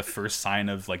attack at the first sign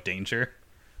of like danger.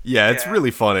 Yeah, it's Yeah.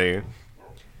 really funny.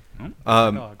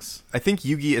 Dogs. I think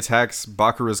Yugi attacks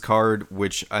Bakura's card,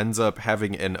 which ends up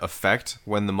having an effect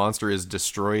when the monster is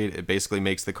destroyed. It basically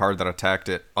makes the card that attacked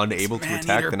it unable to attack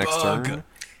Man-Eater the next Bug. turn.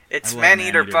 It's I love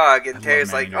Man-Eater Man-Eater. Bug, I and love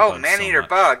Terry's like, Man-Eater "Oh, Bug Man-Eater so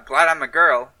Bug, glad I'm a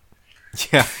girl."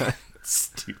 Yeah.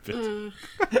 Stupid.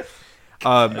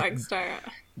 Thanks, Tara.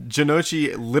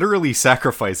 Jinochi literally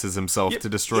sacrifices himself to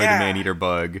destroy Yeah. the Man-Eater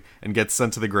Bug and gets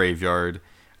sent to the graveyard.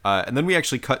 And then we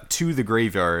actually cut to the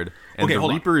graveyard, and Okay, the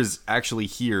hold on. Reaper is actually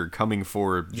here coming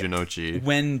for Jinochi.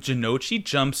 When Jinochi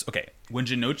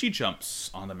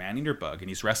jumps on the Man-Eater Bug and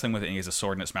he's wrestling with it and he has a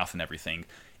sword in its mouth and everything,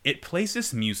 it plays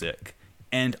this music,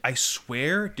 and I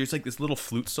swear there's like this little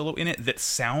flute solo in it that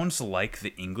sounds like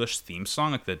the English theme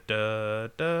song, like the da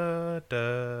da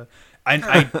da.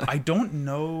 I don't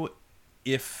know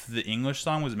if the English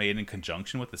song was made in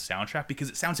conjunction with the soundtrack, because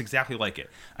it sounds exactly like it.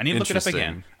 I need to look it up again.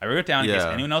 Interesting. I wrote it down in case Yeah.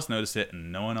 anyone else noticed it,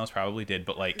 and no one else probably did,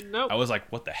 but like Nope. I was like,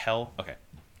 what the hell? Okay.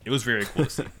 It was very cool to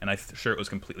see, and I'm sure it was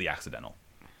completely accidental.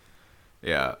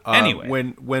 Yeah. Anyway.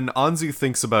 When Anzu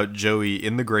thinks about Joey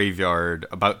in the graveyard,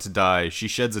 about to die, she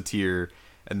sheds a tear,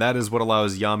 and that is what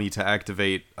allows Yami to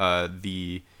activate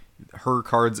her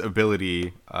card's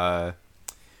ability,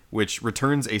 which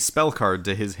returns a spell card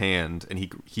to his hand,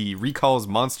 and he recalls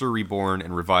Monster Reborn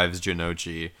and revives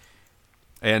Jinochi.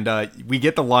 And we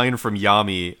get the line from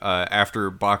Yami after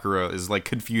Bakura is like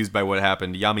confused by what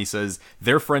happened. Yami says,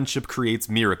 "Their friendship creates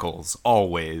miracles,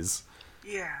 always."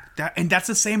 Yeah. That's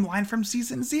the same line from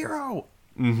season 0.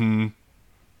 Mm-hmm.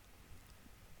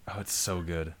 Oh, it's so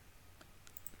good.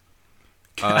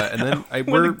 And then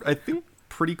we're I think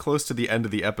pretty close to the end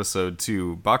of the episode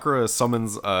too. Bakura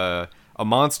summons a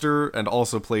monster and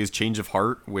also plays Change of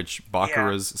Heart, which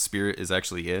Bakura's spirit is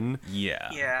actually in. Yeah.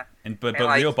 Yeah. But And,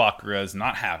 like- real Bakura is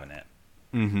not having it.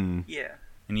 Yeah.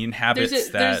 And he inhabits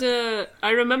that.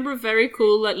 I remember a very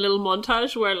cool like little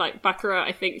montage where like Bakura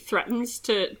I think threatens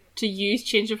to use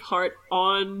Change of Heart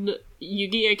on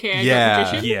Yugi, aka Yeah. Dark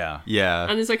Magician. Yeah. Yeah.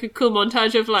 And there's like a cool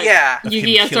montage of like Yeah. Of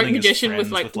Yugi him as Dark killing his Magician with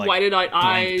friends like whited out blank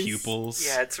eyes. pupils.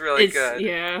 Yeah, it's really It's, good.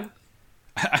 yeah.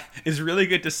 It's really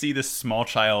good to see this small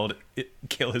child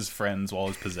kill his friends while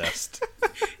he's possessed.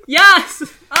 Yes!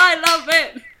 I love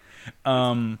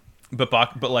it!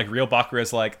 But like real Bakura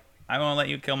is like, I won't let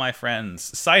you kill my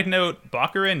friends. Side note,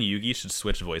 Bakura and Yugi should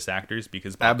switch voice actors,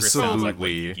 because Bakura sounds like what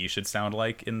Absolutely. Yugi should sound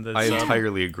like in the I sub.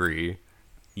 entirely agree.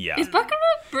 Yeah. Is Bakura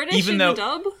British Even in though- the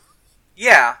dub?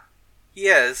 Yeah. He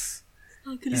is.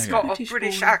 Oh, good, He's he's got a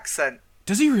British accent.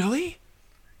 Does he really?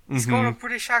 He's got a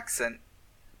British accent.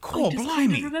 Cool, I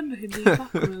blimey. remember him being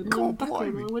Bakura. Cool,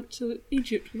 Bakura. I went to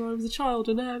Egypt when I was a child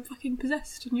and now I'm fucking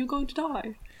possessed and you're going to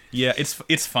die. Yeah,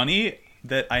 it's funny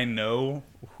that I know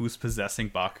who's possessing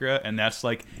Bakura, and that's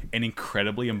like an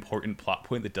incredibly important plot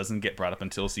point that doesn't get brought up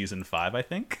until season 5, I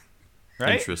think.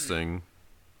 Right? Interesting.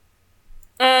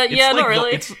 It's Yeah, like not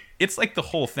really. It's like the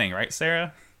whole thing, right,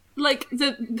 Sarah? Like,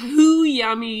 who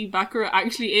Yami Bakura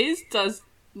actually is does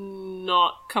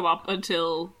not come up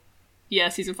until,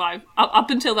 season 5. Up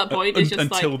until that point, it's just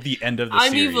until like, the end of the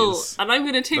I'm series. evil, and I'm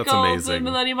going to take That's all amazing.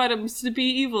 the Millennium Items to be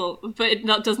evil, but it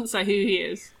doesn't say who he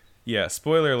is. Yeah,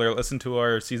 spoiler alert, listen to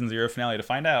our season 0 finale to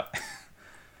find out.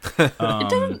 It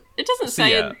doesn't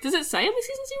say yeah. Does it say in the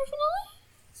season 0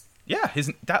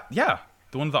 finale? Yeah,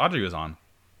 the one that Audrey was on.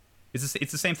 It's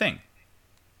the same thing.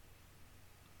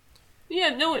 Yeah,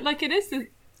 no, like it is.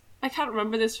 I can't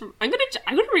remember this from. I'm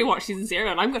gonna rewatch season 0,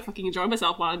 and I'm gonna fucking enjoy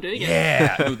myself while I'm doing it.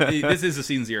 Yeah, this is a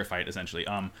season 0 fight essentially.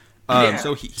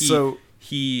 So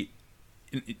he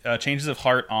changes of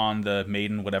heart on the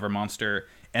maiden whatever monster,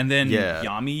 And then Yeah.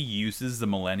 Yami uses the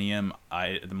Millennium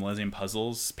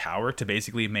Puzzle's power to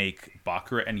basically make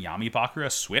Bakura and Yami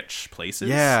Bakura switch places.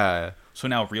 Yeah. So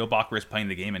now real Bakura is playing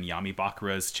the game, and Yami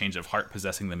Bakura's change of heart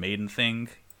possessing the maiden thing.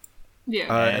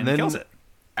 Yeah. And then kills it.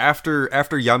 After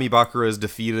Yami Bakura is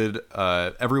defeated,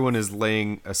 everyone is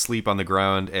laying asleep on the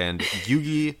ground, and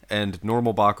Yugi and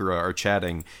normal Bakura are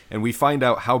chatting, and we find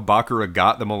out how Bakura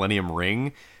got the Millennium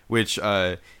Ring, which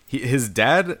his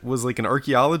dad was like an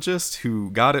archaeologist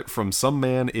who got it from some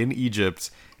man in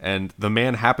Egypt, and the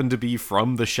man happened to be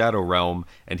from the Shadow Realm,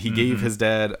 and he gave his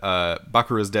dad,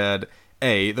 Bakura's dad,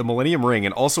 the Millennium Ring,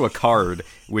 and also a card,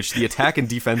 which the attack and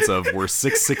defense of were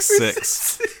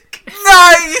 666.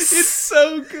 Nice! It's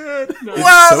so good.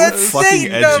 Wow, so that's fucking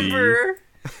Satan edgy. number.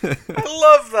 I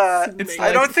love that. It's I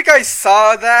like- don't think I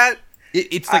saw that.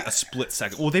 It's like a split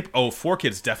second. Well,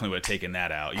 4Kids definitely would have taken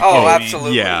that out. You Oh, kidding me?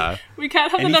 absolutely. Yeah. We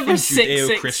can't have the Anything number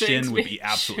 666. Judeo-Christian would be being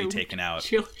absolutely shown taken out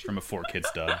children. from a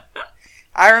 4Kids dub.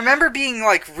 I remember being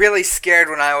like really scared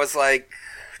when I was like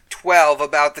 12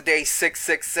 about the day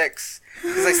 666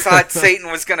 because I thought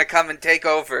Satan was gonna come and take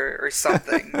over or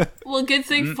something. Well, good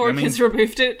thing I 4Kids mean-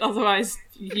 removed it, otherwise,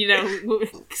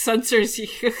 censors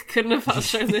couldn't have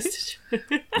shown this.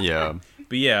 Yeah.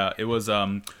 But yeah, it was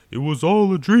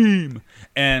all a dream.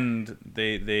 And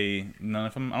they none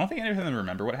of them, I don't think any of them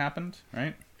remember what happened,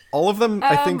 right? All of them,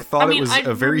 I think, thought I mean, it was I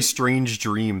a very remember- strange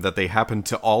dream that they happened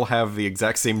to all have the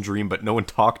exact same dream, but no one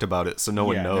talked about it, so no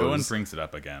one knows. No one brings it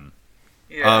up again.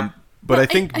 Yeah. But Well, I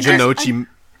think I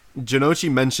Janochi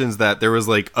mentions that there was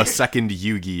like a second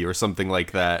Yugi or something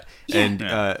like that, and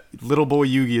Yeah. little boy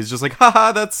Yugi is just like,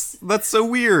 haha, that's so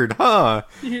weird, huh?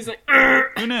 He's like,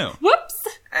 Who knew? whoops!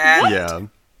 and Yeah.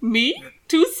 Me?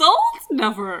 2 souls?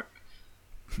 Never.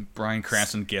 Brian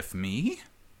Cranston gif me?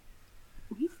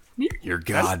 You're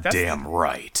That's- goddamn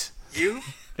right. you?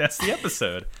 That's the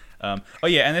episode. And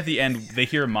at the end, they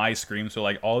hear Mai scream, so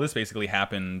like all this basically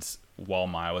happened while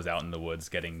Mai was out in the woods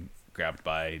getting grabbed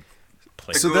by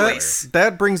plague. So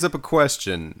that brings up a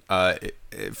question,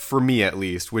 for me at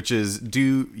least, which is,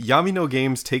 do Yami no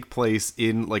games take place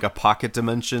in like a pocket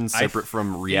dimension separate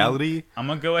from reality? I'm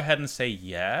gonna go ahead and say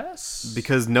yes.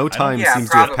 Because no time Yeah, seems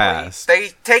probably. to have passed. They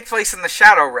take place in the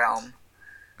Shadow Realm.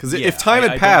 Because Yeah, if time I had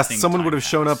don't passed, think someone time would have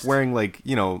shown up passed. wearing like,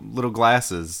 little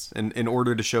glasses in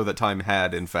order to show that time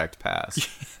had in fact passed.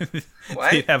 What?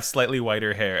 They have slightly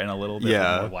whiter hair and a little bit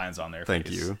Yeah. more lines on their Thank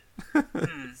face. you.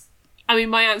 I mean,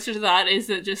 my answer to that is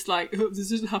that just like, oh, this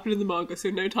doesn't happen in the manga, so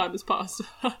no time has passed.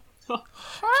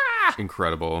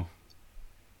 Incredible.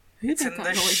 It's in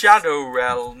the Shadow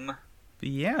Realm. But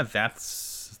yeah,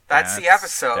 that's the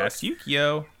episode. That's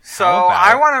Yukio. So How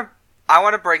about I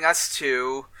want to bring us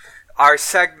to our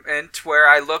segment where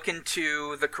I look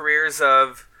into the careers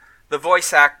of the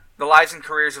lives and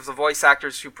careers of the voice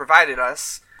actors who provided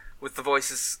us with the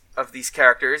voices of these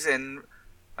characters in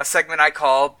a segment I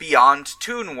call Beyond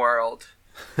Toon World.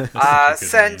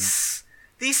 Since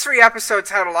these 3 episodes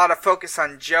had a lot of focus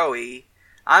on Joey,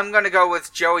 I'm going to go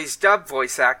with Joey's dub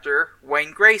voice actor,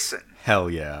 Wayne Grayson. Hell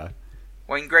yeah.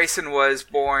 Wayne Grayson was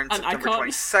born An September icon.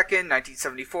 22nd,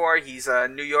 1974. He's a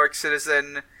New York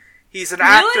citizen. He's an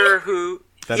Really? actor who...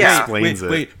 That yeah, explains it.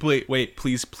 Wait,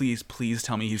 please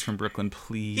tell me he's from Brooklyn,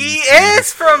 please. he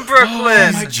is from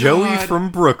Brooklyn! my Joey God. from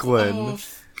Brooklyn.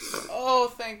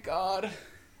 Oh, thank God.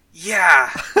 Yeah.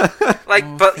 Like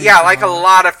a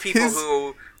lot of people His-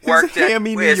 who His worked at...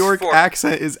 hammy New with York for-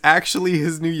 accent is actually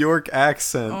his New York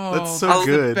accent. That's so Oh,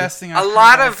 the good. thing A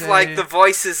lot of, like, the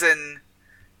voices in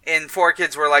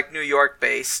 4Kids were, like, New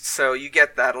York-based, so you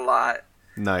get that a lot.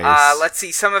 Nice. Let's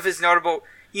see, some of his notable...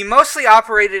 He mostly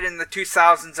operated in the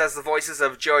 2000s as the voices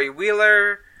of Joey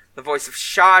Wheeler, the voice of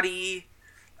Shoddy.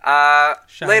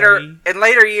 In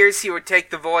later years, he would take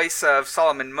the voice of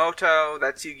Solomon Moto,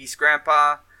 that's Yugi's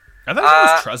grandpa. I thought it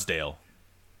was Trusdale.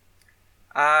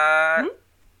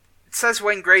 It says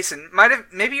Wayne Grayson.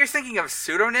 Maybe you're thinking of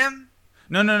pseudonym?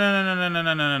 No.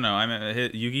 I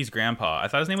meant Yugi's grandpa. I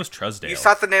thought his name was Trusdale. You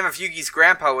thought the name of Yugi's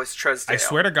grandpa was Trusdale. I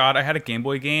swear to God, I had a Game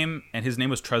Boy game, and his name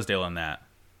was Trusdale in that.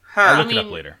 Huh. I'll look it I up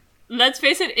mean, later. Let's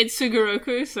face it, it's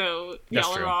Sugoroku, so That's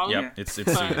y'all are true. wrong. Yep, it's But-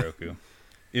 Sugoroku.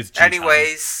 It's G-Time.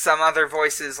 Anyways, some other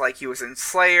voices, like he was in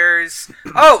Slayers.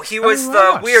 Oh, he was I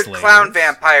the watched weird Slayers. clown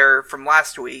vampire from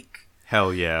last week.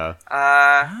 Hell yeah.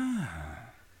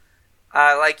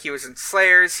 Like he was in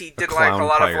Slayers. He did like a clown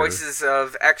lot of pyre. voices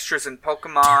of extras in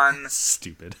Pokemon.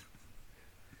 Stupid.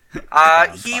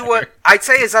 I'd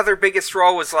say his other biggest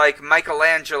role was like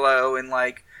Michelangelo in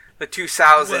like the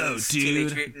 2000s Whoa,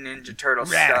 Teenage dude. Mutant Ninja Turtle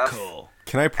stuff. Radical.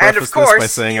 Can I And preface of course, this by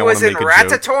saying he I want was to in make a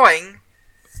joke? Ratatouille.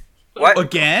 What?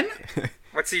 Again?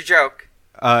 What's your joke?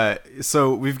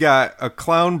 So we've got a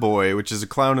clown boy, which is a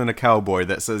clown and a cowboy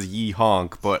that says "ye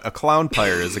honk," but a clown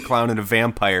pyre is a clown and a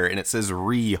vampire, and it says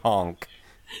 "re honk."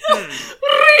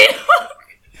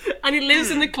 And he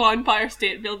lives in the Clownpire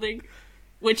State Building,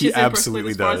 which is in Brooklyn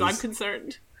as far as I'm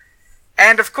concerned.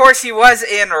 And of course, he was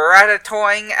in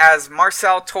Ratatouille as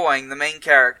Marcel Toying, the main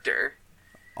character.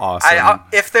 Awesome.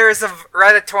 If there is a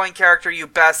Ratatouille character, you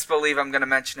best believe I'm going to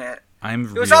mention it.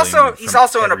 He's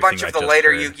also in a bunch of the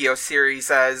later Yu-Gi-Oh series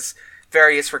as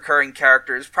various recurring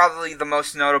characters. Probably the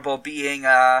most notable being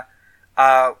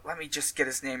let me just get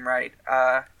his name right.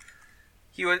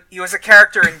 He was a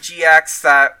character in GX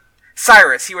that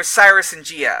Cyrus. He was Cyrus in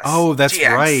GS. Oh, that's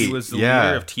GX. right. He was the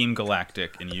leader of Team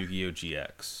Galactic in Yu-Gi-Oh!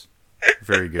 GX.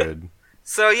 Very good.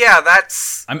 So yeah,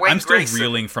 that's. I'm still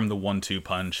reeling from the 1-2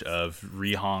 punch of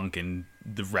Rehonk and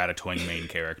the Ratatouille main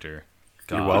character.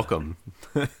 God. You're welcome.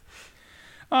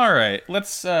 All right,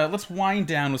 let's wind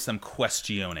down with some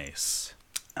questiones.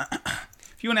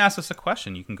 If you want to ask us a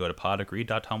question, you can go to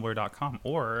podagreed.tumblr.com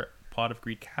or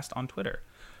podofgreedcast on Twitter.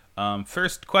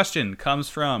 First question comes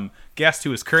from guest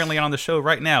who is currently on the show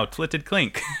right now, Tlitted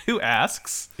Clink, who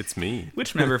asks, "It's me.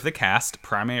 Which member of the cast,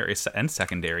 primary and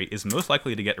secondary, is most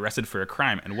likely to get arrested for a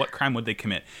crime, and what crime would they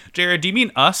commit?" Jared, do you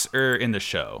mean us or in the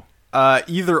show?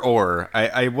 Either or.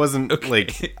 I wasn't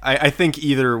I think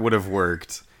either would have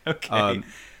worked. Okay.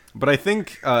 But I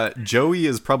think Joey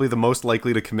is probably the most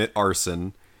likely to commit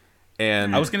arson,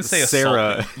 and I was going to say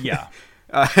Sarah. assault. Yeah.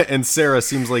 And Sarah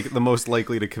seems like the most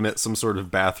likely to commit some sort of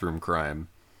bathroom crime.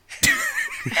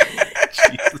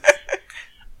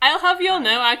 I'll have you all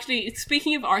know, actually,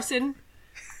 speaking of arson,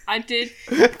 I did...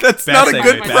 That's not a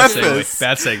good preface.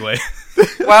 Bad segue.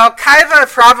 Well, Kaiba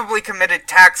probably committed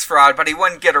tax fraud, but he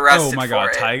wouldn't get arrested for it. Oh my god,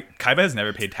 Kaiba has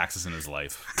never paid taxes in his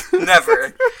life.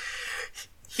 Never.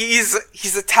 He's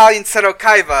Italian Seto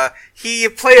Kaiba. He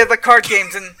played the card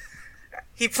games and...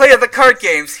 He played the card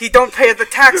games. He don't pay the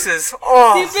taxes.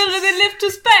 Oh. He built a lift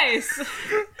to space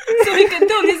so he can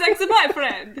do his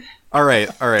ex-boyfriend. All right.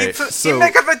 He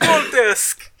make up a dual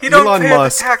disc. He don't pay the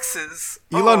taxes.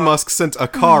 Elon Musk sent a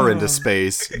car into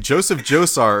space. Joseph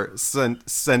Joestar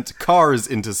sent cars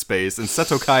into space, and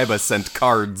Seto Kaiba sent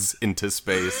cards into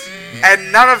space.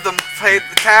 And none of them paid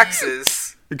the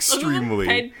taxes. Extremely.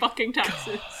 Paid fucking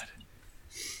taxes.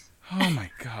 God. Oh my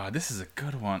god, this is a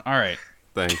good one. All right.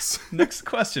 Thanks. Next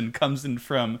question comes in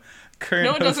from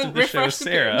current host of the show,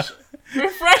 Sarah.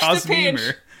 Refresh the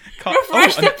page.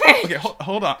 Refresh the page. Okay,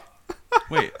 hold on.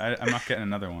 Wait, I'm not getting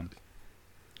another one.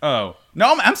 Oh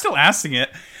no, I'm still asking it.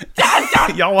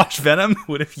 Y'all watch Venom?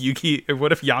 What if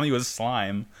Yami was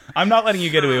slime? I'm not letting you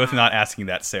get away with not asking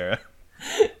that, Sarah.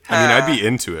 I mean, I'd be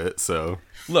into it. So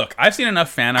look, I've seen enough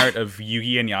fan art of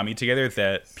Yugi and Yami together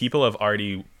that people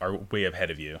are way ahead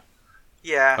of you.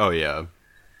 Yeah. Oh yeah.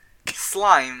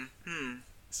 Slime.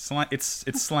 Slime. It's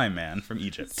Slime Man from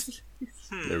Egypt.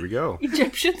 There we go.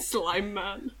 Egyptian Slime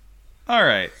Man. All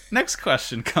right. Next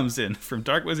question comes in from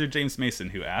Dark Wizard James Mason,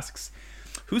 who asks,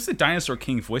 "Who's the Dinosaur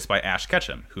King voiced by Ash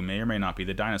Ketchum, who may or may not be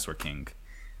the Dinosaur King?"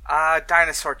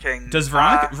 Dinosaur King. Does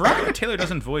Veronica Taylor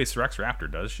doesn't voice Rex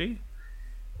Raptor, does she?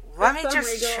 Let me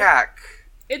just check.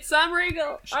 It's Sam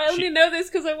Riegel. I only know this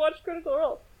because I watched Critical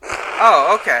Role.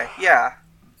 Oh, okay, yeah.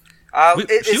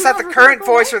 Is that the current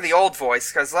voice or the old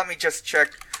voice? Because let me just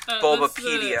check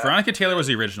Bulbapedia. Veronica Taylor was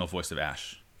the original voice of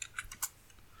Ash.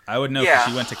 I would know because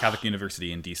she went to Catholic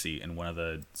University in DC in one of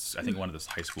the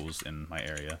high schools in my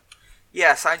area.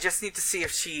 Yes, I just need to see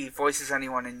if she voices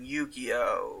anyone in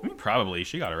Yu-Gi-Oh! Probably.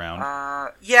 She got around.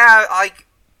 Yeah, like,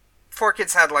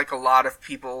 4Kids had, like, a lot of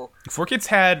people. 4Kids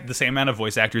had the same amount of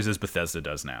voice actors as Bethesda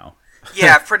does now.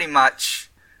 Yeah, pretty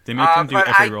much. They make them do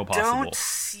every role possible. I don't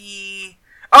see...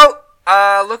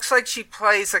 Oh! Looks like she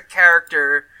plays a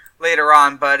character later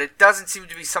on, but it doesn't seem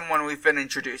to be someone we've been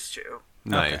introduced to.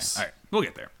 Nice. Okay. All right, we'll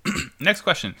get there. Next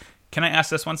question. Can I ask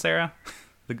this one, Sarah?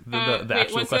 The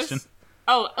actual question? This?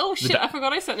 Oh shit, I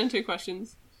forgot I sent in 2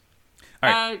 questions.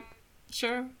 Alright.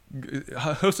 Sure.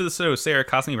 Host of the show, Sarah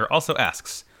Cosmever, also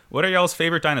asks, what are y'all's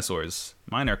favorite dinosaurs?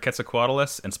 Mine are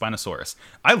Quetzalcoatlus and Spinosaurus.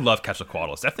 I love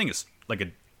Quetzalcoatlus. That thing is like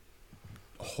a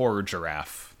horror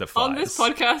giraffe that flies. On this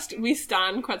podcast, we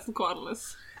stan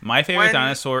Quetzalcoatlus. My favorite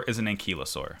dinosaur is an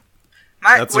ankylosaur.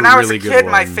 When I was a kid,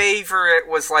 my favorite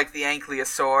was like the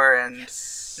ankylosaur, and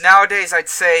nowadays I'd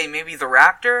say maybe the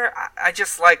raptor. I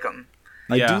just like them.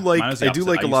 I do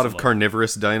like a lot of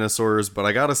carnivorous dinosaurs, but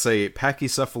I gotta say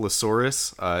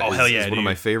Pachycephalosaurus is one of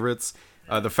my favorites.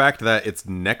 The fact that its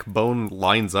neck bone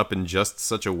lines up in just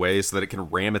such a way so that it can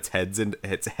ram its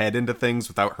head into things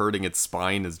without hurting its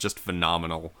spine is just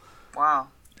phenomenal. Wow.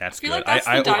 I feel like that's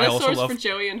the dinosaurs for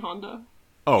Joey and Honda.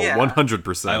 Oh, Yeah.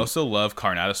 100%. I also love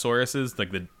Carnotosauruses,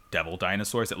 like the devil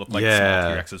dinosaurs that look like Yeah.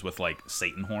 small T-Rexes with like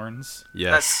Satan horns.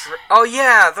 Yes. Oh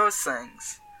yeah, those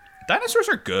things. Dinosaurs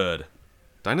are good.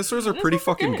 Dinosaurs are pretty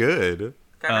fucking good.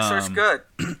 Dinosaurs good.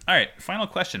 All right, final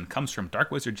question comes from Dark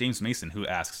Wizard James Mason, who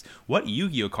asks, "What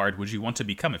Yu-Gi-Oh card would you want to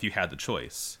become if you had the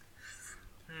choice?"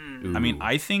 I mean,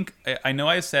 I think I know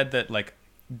I said that like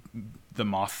the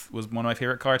Moth was one of my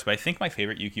favorite cards, but I think my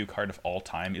favorite Yu-Gi-Oh card of all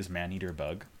time is Maneater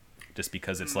Bug, just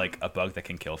because it's like a bug that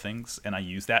can kill things, and I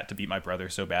used that to beat my brother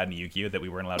so bad in Yu-Gi-Oh that we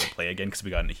weren't allowed to play again because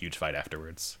we got in a huge fight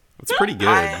afterwards. It's pretty good.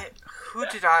 I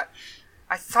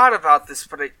thought about this,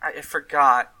 but I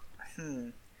forgot.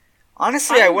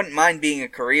 Honestly, I wouldn't mind being a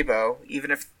Karibo,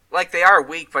 even if like they are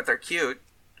weak, but they're cute.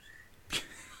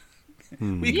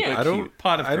 Yeah. I don't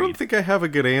Pot of greed. think I have a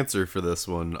good answer for this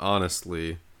one,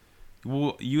 honestly.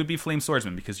 Well, you would be Flame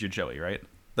Swordsman because you're Joey, right?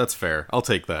 That's fair. I'll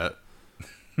take that.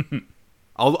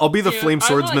 I'll be the Yeah, flame I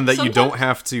swordsman like- that you don't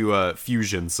have to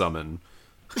fusion summon.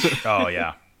 Oh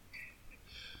yeah.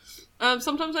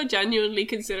 Sometimes I genuinely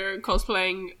consider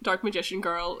cosplaying Dark Magician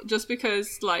Girl just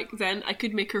because, like, then I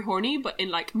could make her horny, but in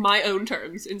like my own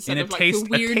terms instead of like the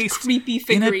weird, creepy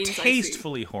figurines in a I see.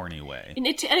 tastefully horny way. And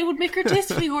it would make her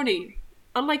tastefully horny,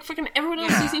 unlike fucking everyone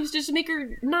else who seems to just make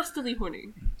her nastily horny.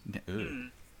 Ooh.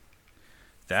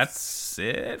 That's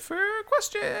it for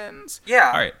questions.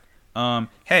 Yeah. All right.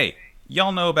 Hey,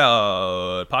 y'all know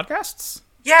about podcasts?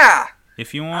 Yeah.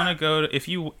 If you want to go to, if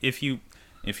you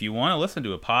want to listen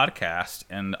to a podcast,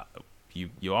 and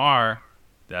you are,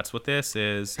 that's what this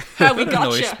is. How we Go to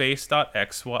gotcha.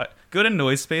 Noisepace.xy. Go to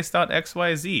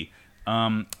Noisepace.xyz.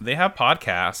 They have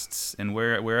podcasts, and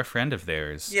we're a friend of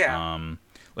theirs. Yeah.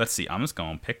 Let's see. I'm just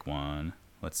gonna pick one.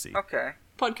 Let's see. Okay.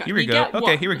 Podcast. Here we You go. get Okay,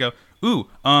 one. here we go. Ooh,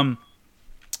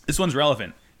 this one's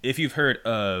relevant. If you've heard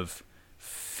of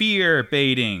fear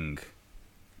baiting,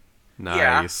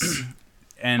 Nice.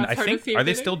 and I've I heard think of fear are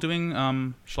they baiting. still doing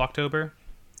Schlocktober?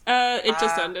 It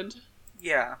just ended.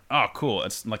 Yeah. Oh, cool.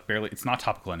 It's like barely. It's not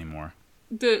topical anymore.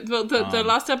 The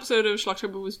last episode of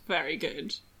Schlocktober was very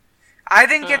good. I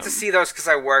didn't get to see those because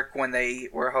I work when they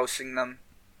were hosting them.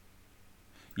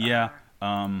 Yeah.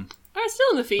 It's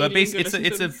still in the feed. But you can go basically, listen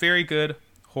it's to a them. very good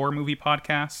horror movie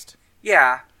podcast.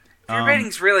 Yeah. Fear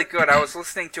Baiting's really good. I was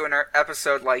listening to an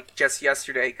episode like just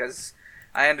yesterday because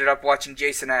I ended up watching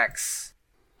Jason X.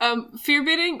 Fear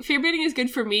baiting is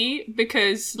good for me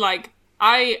because like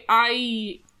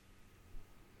I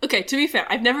okay, to be fair,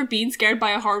 I've never been scared by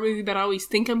a horror movie, but I always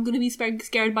think I'm going to be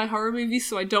scared by horror movies,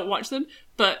 so I don't watch them.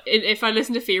 But if I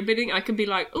listen to fear baiting, I can be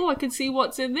like, oh, I can see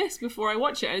what's in this before I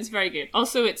watch it, and it's very good.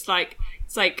 Also, it's like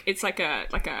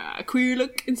a queer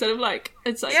look instead of like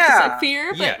it's like fear,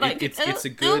 but Yeah, like it's a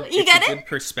good you it's get a it? good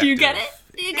perspective. Do you get it?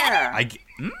 Do you get it? Yeah.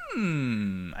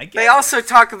 I get They it. also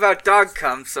talk about dog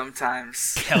cum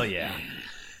sometimes. Hell yeah.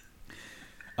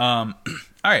 All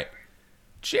right,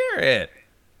 Jared,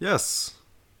 Yes.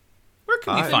 where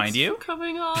can we Hi. find you?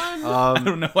 Coming on. I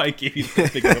don't know why I gave you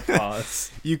this big of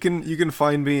applause. You can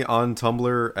find me on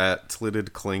Tumblr at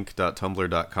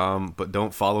tlittedclink.tumblr.com, but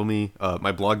don't follow me.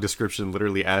 My blog description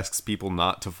literally asks people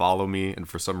not to follow me, and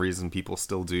for some reason people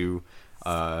still do.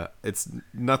 It's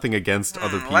nothing against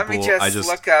other people. Let me just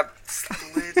look up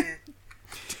Slitted.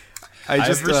 I I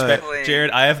just have respect, uh,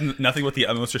 Jared. I have nothing but the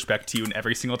utmost respect to you, and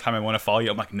every single time I want to follow you,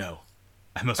 I'm like, no,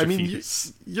 I must I mean,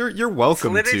 refuse. you're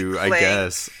welcome Slitted to, I Clink.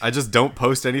 guess. I just don't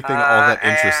post anything all that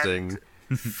and- interesting.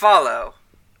 Follow.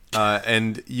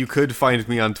 And you could find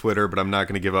me on Twitter, but I'm not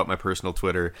going to give out my personal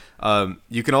Twitter.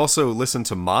 You can also listen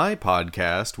to my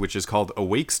podcast, which is called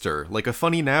Awakester, like a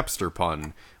funny Napster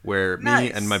pun, where Nice.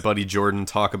 me and my buddy Jordan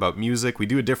talk about music. We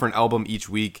do a different album each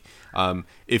week.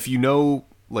 If you know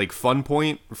like Fun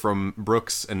Point from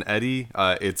Brooks and Eddie,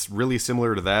 it's really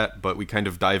similar to that, but we kind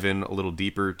of dive in a little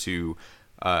deeper to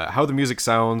how the music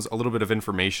sounds, a little bit of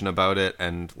information about it,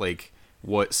 and like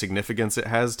what significance it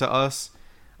has to us.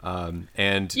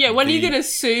 And Yeah, when are you the- gonna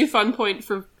sue Funpoint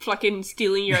for fucking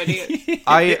stealing your idea?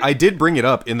 I did bring it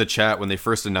up in the chat when they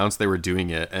first announced they were doing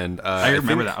it, and I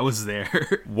remember think that. I was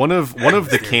there. One of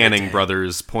the Canning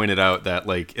brothers pointed out that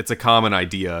like it's a common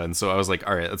idea, and so I was like,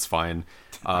 all right, that's fine.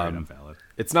 I'm valid.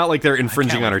 It's not like they're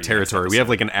infringing wait on our for the next territory. We have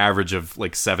like an average of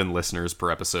like 7 listeners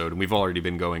per episode, and we've already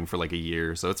been going for like a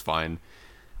year, so it's fine.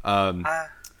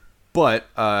 But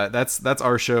that's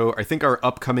our show. I think our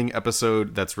upcoming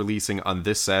episode that's releasing on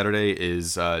this Saturday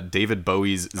is David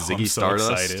Bowie's Ziggy I'm so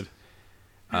Stardust.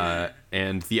 excited.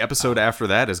 And the episode after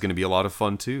that is going to be a lot of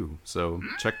fun too. So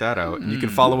check that out. And you can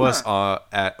follow us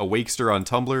at Awakester on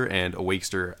Tumblr and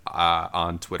Awakester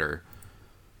on Twitter.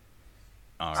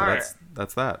 All So right.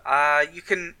 that's that. You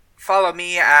can follow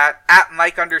me at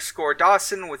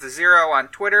Mike_Dawson with a 0 on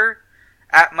Twitter,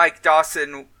 at Mike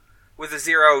Dawson with a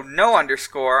 0 no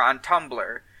underscore on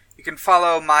Tumblr. You can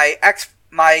follow my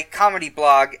comedy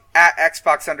blog at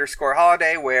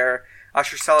Xbox_Holiday, where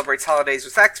Usher celebrates holidays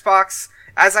with Xbox.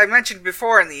 As I mentioned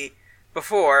before, the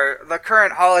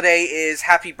current holiday is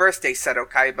Happy Birthday, Seto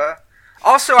Kaiba.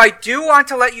 Also, I do want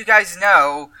to let you guys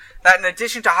know that in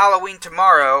addition to Halloween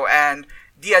tomorrow and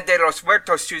Dia de los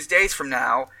Muertos 2 days from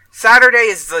now, Saturday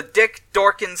is the Dick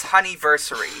Dorkins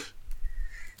Honeyversary.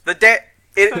 It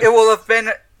will have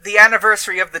been the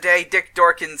anniversary of the day Dick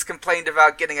Dorkins complained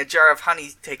about getting a jar of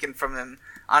honey taken from him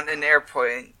on an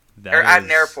airplane at an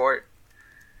airport.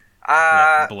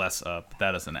 Bless up.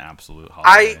 That is an absolute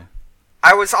holiday.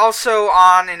 I was also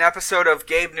on an episode of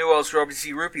Gabe Newell's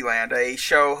Rosie Rupee Land, a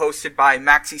show hosted by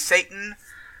Maxi Satan,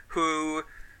 who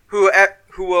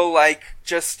will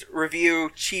just review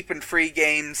cheap and free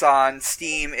games on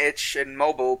Steam, itch, and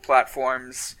mobile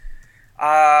platforms.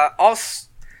 Also,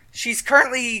 she's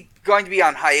currently going to be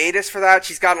on hiatus for that.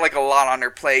 She's got a lot on her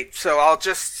plate, so I'll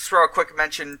just throw a quick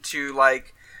mention to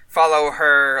follow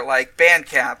her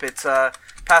Bandcamp. It's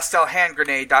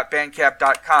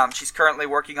pastelhandgrenade.bandcamp.com. She's currently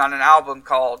working on an album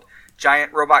called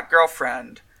Giant Robot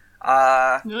Girlfriend.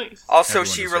 Nice. Also,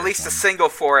 Everyone she deserves released one. a single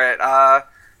for it.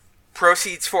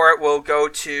 Proceeds for it will go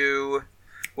to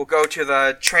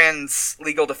the Trans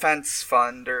Legal Defense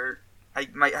Fund, or I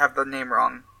might have the name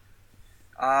wrong.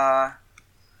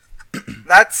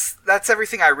 That's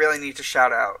everything I really need to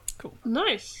shout out. Cool.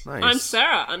 Nice. Nice. I'm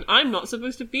Sarah, and I'm not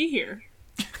supposed to be here.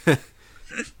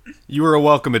 You were a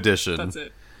welcome addition. That's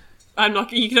it. I'm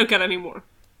not. You don't get any more.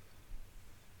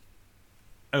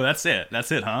 Oh, that's it.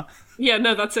 That's it, huh? Yeah,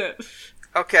 no, that's it.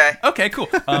 Okay. Okay, cool.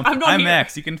 I'm not I'm here.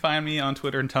 Max. You can find me on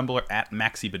Twitter and Tumblr at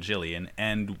MaxiBajillion,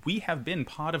 and we have been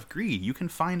Pod of Greed. You can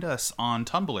find us on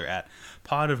Tumblr at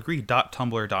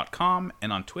podofgreed.tumblr.com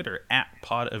and on Twitter at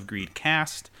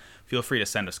podofgreedcast. Feel free to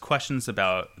send us questions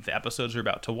about the episodes you're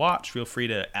about to watch. Feel free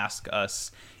to ask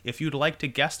us if you'd like to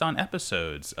guest on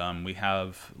episodes. We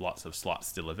have lots of slots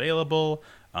still available.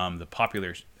 The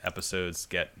popular episodes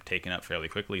get taken up fairly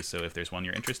quickly, so if there's one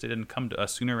you're interested in, come to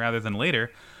us sooner rather than later.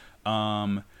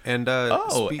 Speaking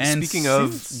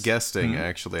of guesting,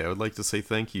 actually, I would like to say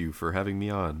thank you for having me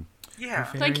on. Yeah.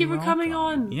 Thank you for coming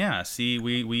on. Yeah, see,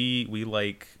 we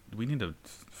need to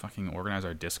fucking organize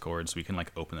our Discord so we can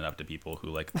open it up to people who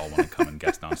all want to come and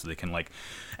guest on, so they can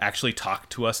actually talk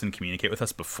to us and communicate with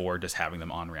us before just having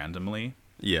them on randomly.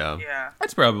 Yeah. Yeah.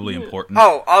 That's probably important.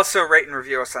 Oh, also rate and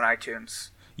review us on iTunes.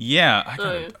 Yeah, I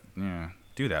gotta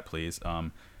do that, please.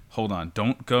 Hold on,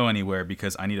 don't go anywhere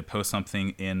because I need to post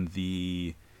something in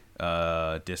the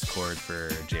Discord for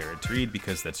Jared to read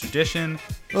because that's tradition.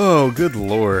 Oh, good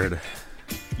lord.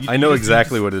 I know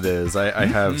exactly what it is. I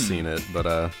have seen it, but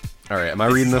all right, am I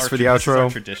reading this for the This is our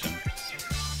outro? tradition.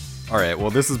 All right, well,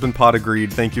 this has been Pod of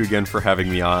Greed. Thank you again for having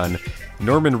me on.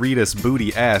 Norman Reedus,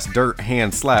 booty, ass, dirt,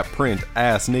 hand, slap, print,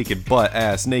 ass, naked, butt,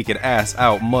 ass, naked, ass,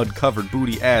 out, mud, covered,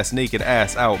 booty, ass, naked,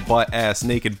 ass, out, butt, ass,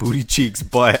 naked, booty, cheeks,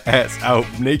 butt, ass,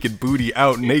 out, naked, booty,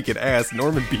 out, naked, ass,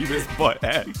 Norman Beavis, butt,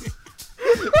 ass.